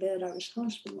my bed. I was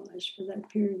hospitalized for that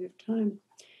period of time,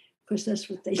 because that's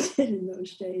what they did in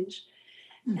those days.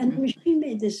 And the machine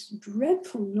made this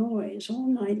dreadful noise all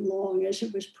night long as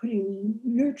it was putting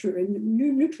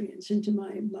nutrients into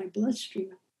my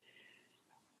bloodstream.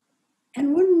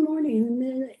 And one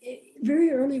morning,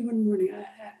 very early one morning,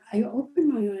 I opened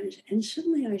my eyes and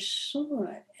suddenly I saw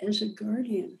it as a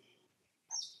guardian.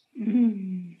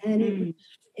 And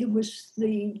it was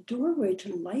the doorway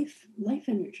to life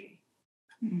energy.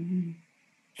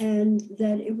 And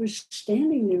that it was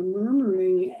standing there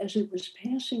murmuring as it was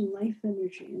passing life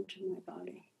energy into my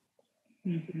body.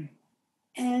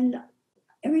 And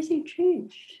everything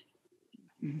changed.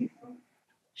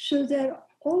 So that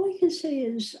all I can say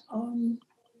is,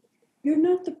 you're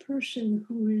not the person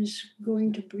who is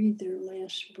going to breathe their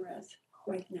last breath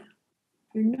right now.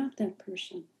 You're not that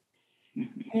person.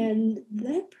 And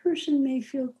that person may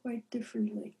feel quite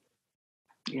differently.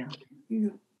 Yeah.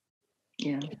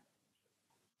 Yeah.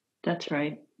 That's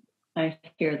right. I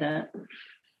hear that.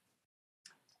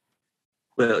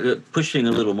 Well, pushing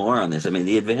a little more on this, I mean,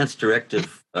 the advanced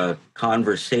directive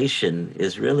conversation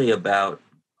is really about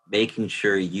making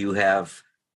sure you have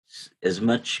as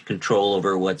much control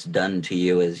over what's done to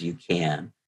you as you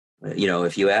can.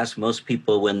 If you ask most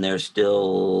people when they're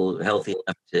still healthy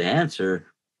enough to answer,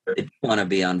 they don't want to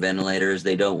be on ventilators.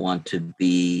 They don't want to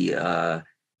be,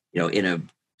 in a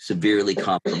severely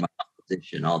compromised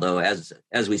position. Although,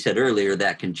 as we said earlier,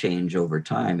 that can change over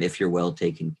time if you're well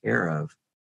taken care of.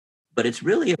 But it's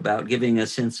really about giving a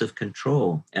sense of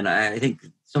control. And I think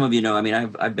some of you know, I mean,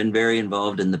 I've been very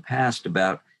involved in the past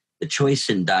about the choice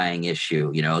in dying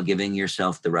issue, giving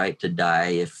yourself the right to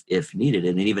die if needed,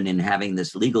 and even in having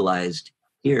this legalized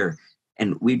here.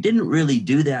 And we didn't really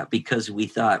do that because we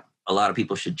thought a lot of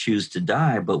people should choose to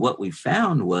die. But what we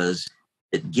found was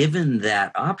that given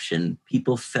that option,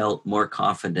 people felt more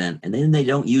confident, and then they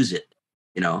don't use it,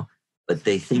 but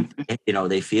they think,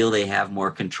 they feel they have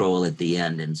more control at the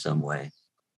end in some way.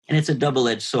 And it's a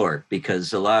double-edged sword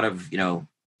because a lot of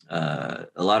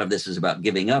this is about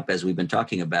giving up, as we've been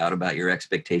talking about your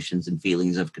expectations and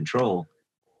feelings of control.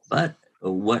 But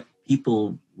what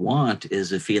people want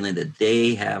is a feeling that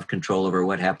they have control over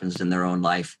what happens in their own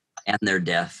life and their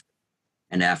death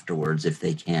and afterwards if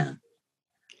they can.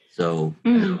 So...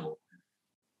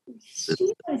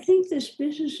 Steve, I think this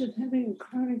business of having a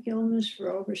chronic illness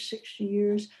for over 60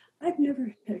 years, I've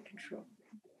never had control.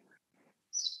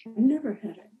 I've never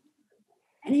had it.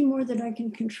 Any more than I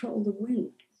can control the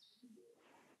wind.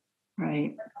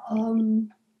 Right. I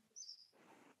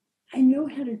know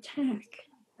how to tack.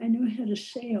 I know how to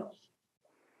sail.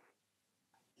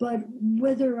 But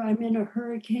whether I'm in a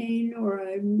hurricane or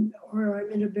I'm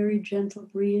in a very gentle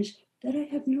breeze, that I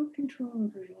have no control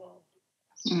over at all.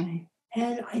 Right.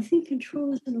 And I think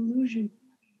control is an illusion.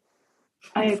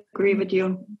 I agree with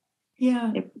you.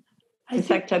 Yeah. In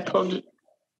fact, I pulled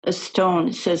a stone.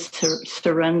 It says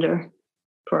surrender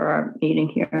for our meeting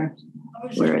here.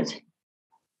 Where is it?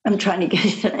 I'm trying to get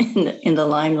it in the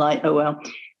limelight. Oh, well.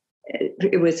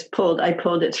 It was pulled. I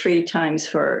pulled it 3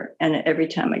 times and every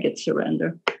time I get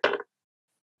surrender.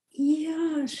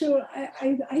 Yeah. So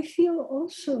I feel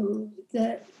also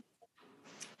that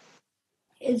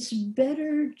it's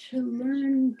better to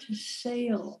learn to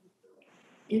sail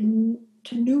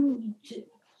to new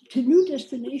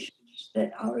destinations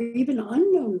that are even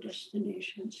unknown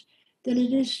destinations than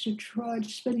it is to try to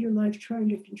spend your life trying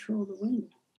to control the wind.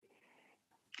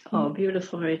 Oh,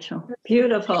 beautiful, Rachel.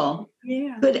 Beautiful.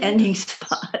 Yeah. Good ending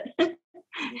spot.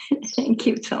 Thank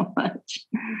you so much.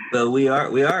 Well, we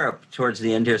are up towards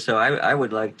the end here, so I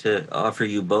would like to offer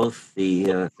you both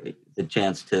the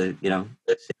chance to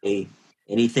say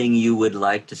anything you would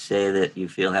like to say that you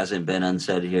feel hasn't been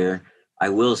unsaid here. I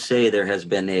will say there has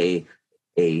been a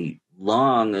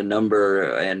long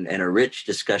number and a rich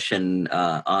discussion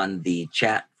on the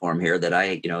chat form here that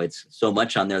it's so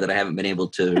much on there that I haven't been able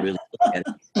to really look at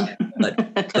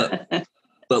it.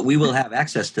 But we will have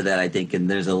access to that, I think, and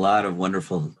there's a lot of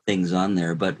wonderful things on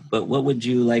there. But what would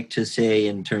you like to say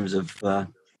in terms of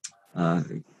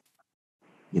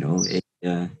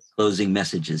closing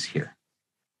messages here?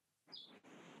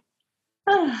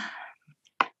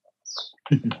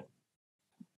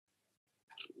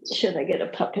 Should I get a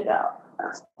puppet out?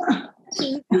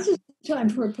 This is time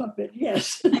for a puppet,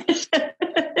 yes.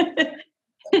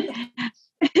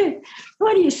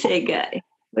 What do you say, Guy?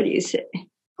 What do you say?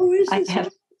 Oh, is this?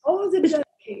 The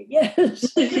donkey,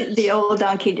 yes. The old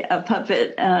donkey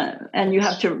puppet, and you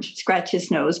have to scratch his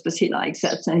nose because he likes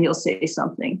that, and he'll say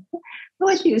something.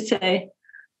 What do you say?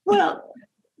 Well,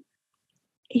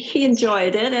 he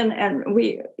enjoyed it, and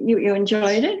you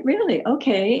enjoyed it, really?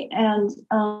 Okay,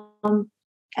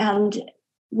 and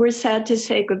we're sad to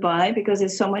say goodbye because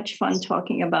it's so much fun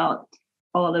talking about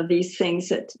all of these things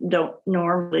that don't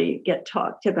normally get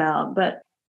talked about. But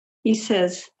he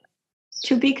says,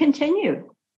 to be continued.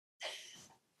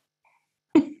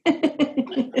 Good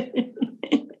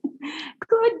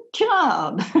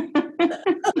job.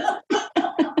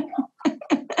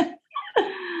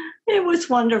 It was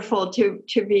wonderful to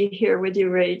be here with you,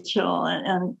 Rachel,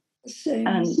 and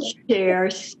share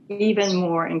even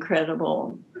more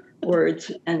incredible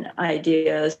words and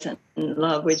ideas and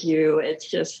love with you. It's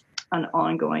just an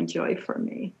ongoing joy for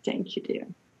me. Thank you, dear.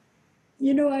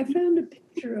 I found a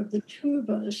picture of the two of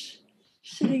us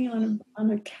sitting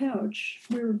on a couch.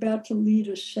 We were about to lead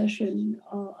a session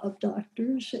of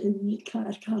doctors in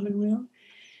Commonweal.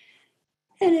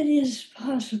 And it is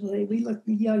possibly, we look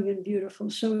young and beautiful,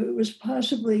 so it was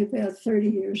possibly about 30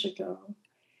 years ago.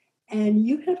 And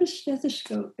you have a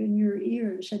stethoscope in your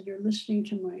ears and you're listening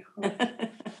to my heart.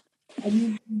 And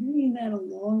you've been doing that a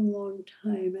long, long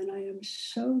time. And I am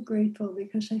so grateful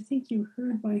because I think you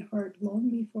heard my heart long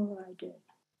before I did.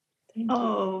 Thank you.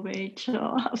 Oh,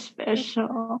 Rachel, how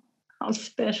special. How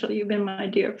special. You've been my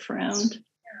dear friend.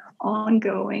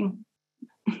 Ongoing.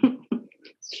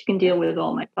 You can deal with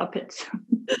all my puppets.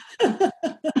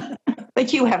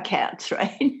 But you have cats,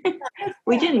 right?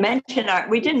 We didn't mention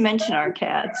our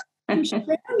cats. I'm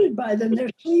surrounded by them. They're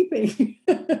sleeping.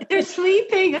 They're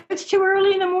sleeping. It's too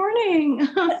early in the morning.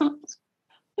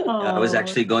 I was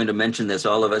actually going to mention this.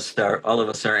 All of us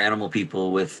are animal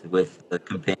people with the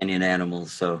companion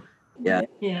animals. So yeah.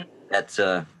 That's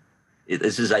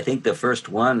this is, I think, the first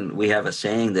one. We have a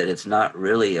saying that it's not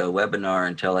really a webinar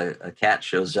until a cat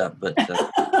shows up. But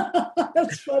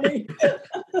that's funny.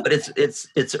 But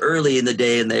it's early in the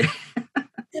day, and they.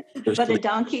 But a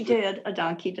donkey did.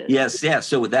 Yes, yeah.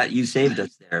 So with that, you saved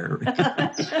us there.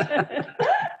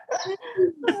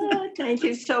 Thank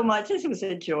you so much. This was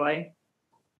a joy.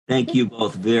 Thank you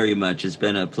both very much. It's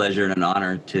been a pleasure and an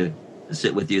honor to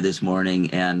sit with you this morning.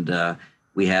 And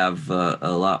we have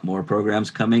a lot more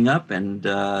programs coming up, and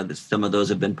some of those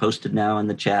have been posted now in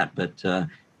the chat. But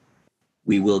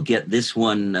we will get this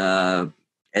one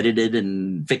edited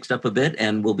and fixed up a bit,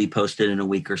 and will be posted in a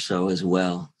week or so as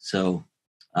well. So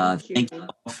thank you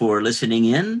all for listening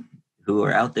in, who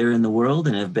are out there in the world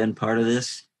and have been part of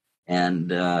this.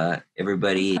 And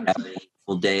everybody have a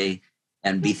wonderful day,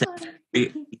 and be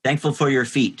thankful for your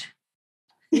feet.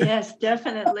 Yes,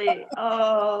 definitely.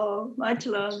 Oh, much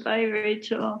love. Bye,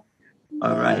 Rachel.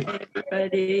 All right. Bye,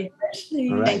 everybody.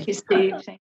 All right. Thank you, Steve.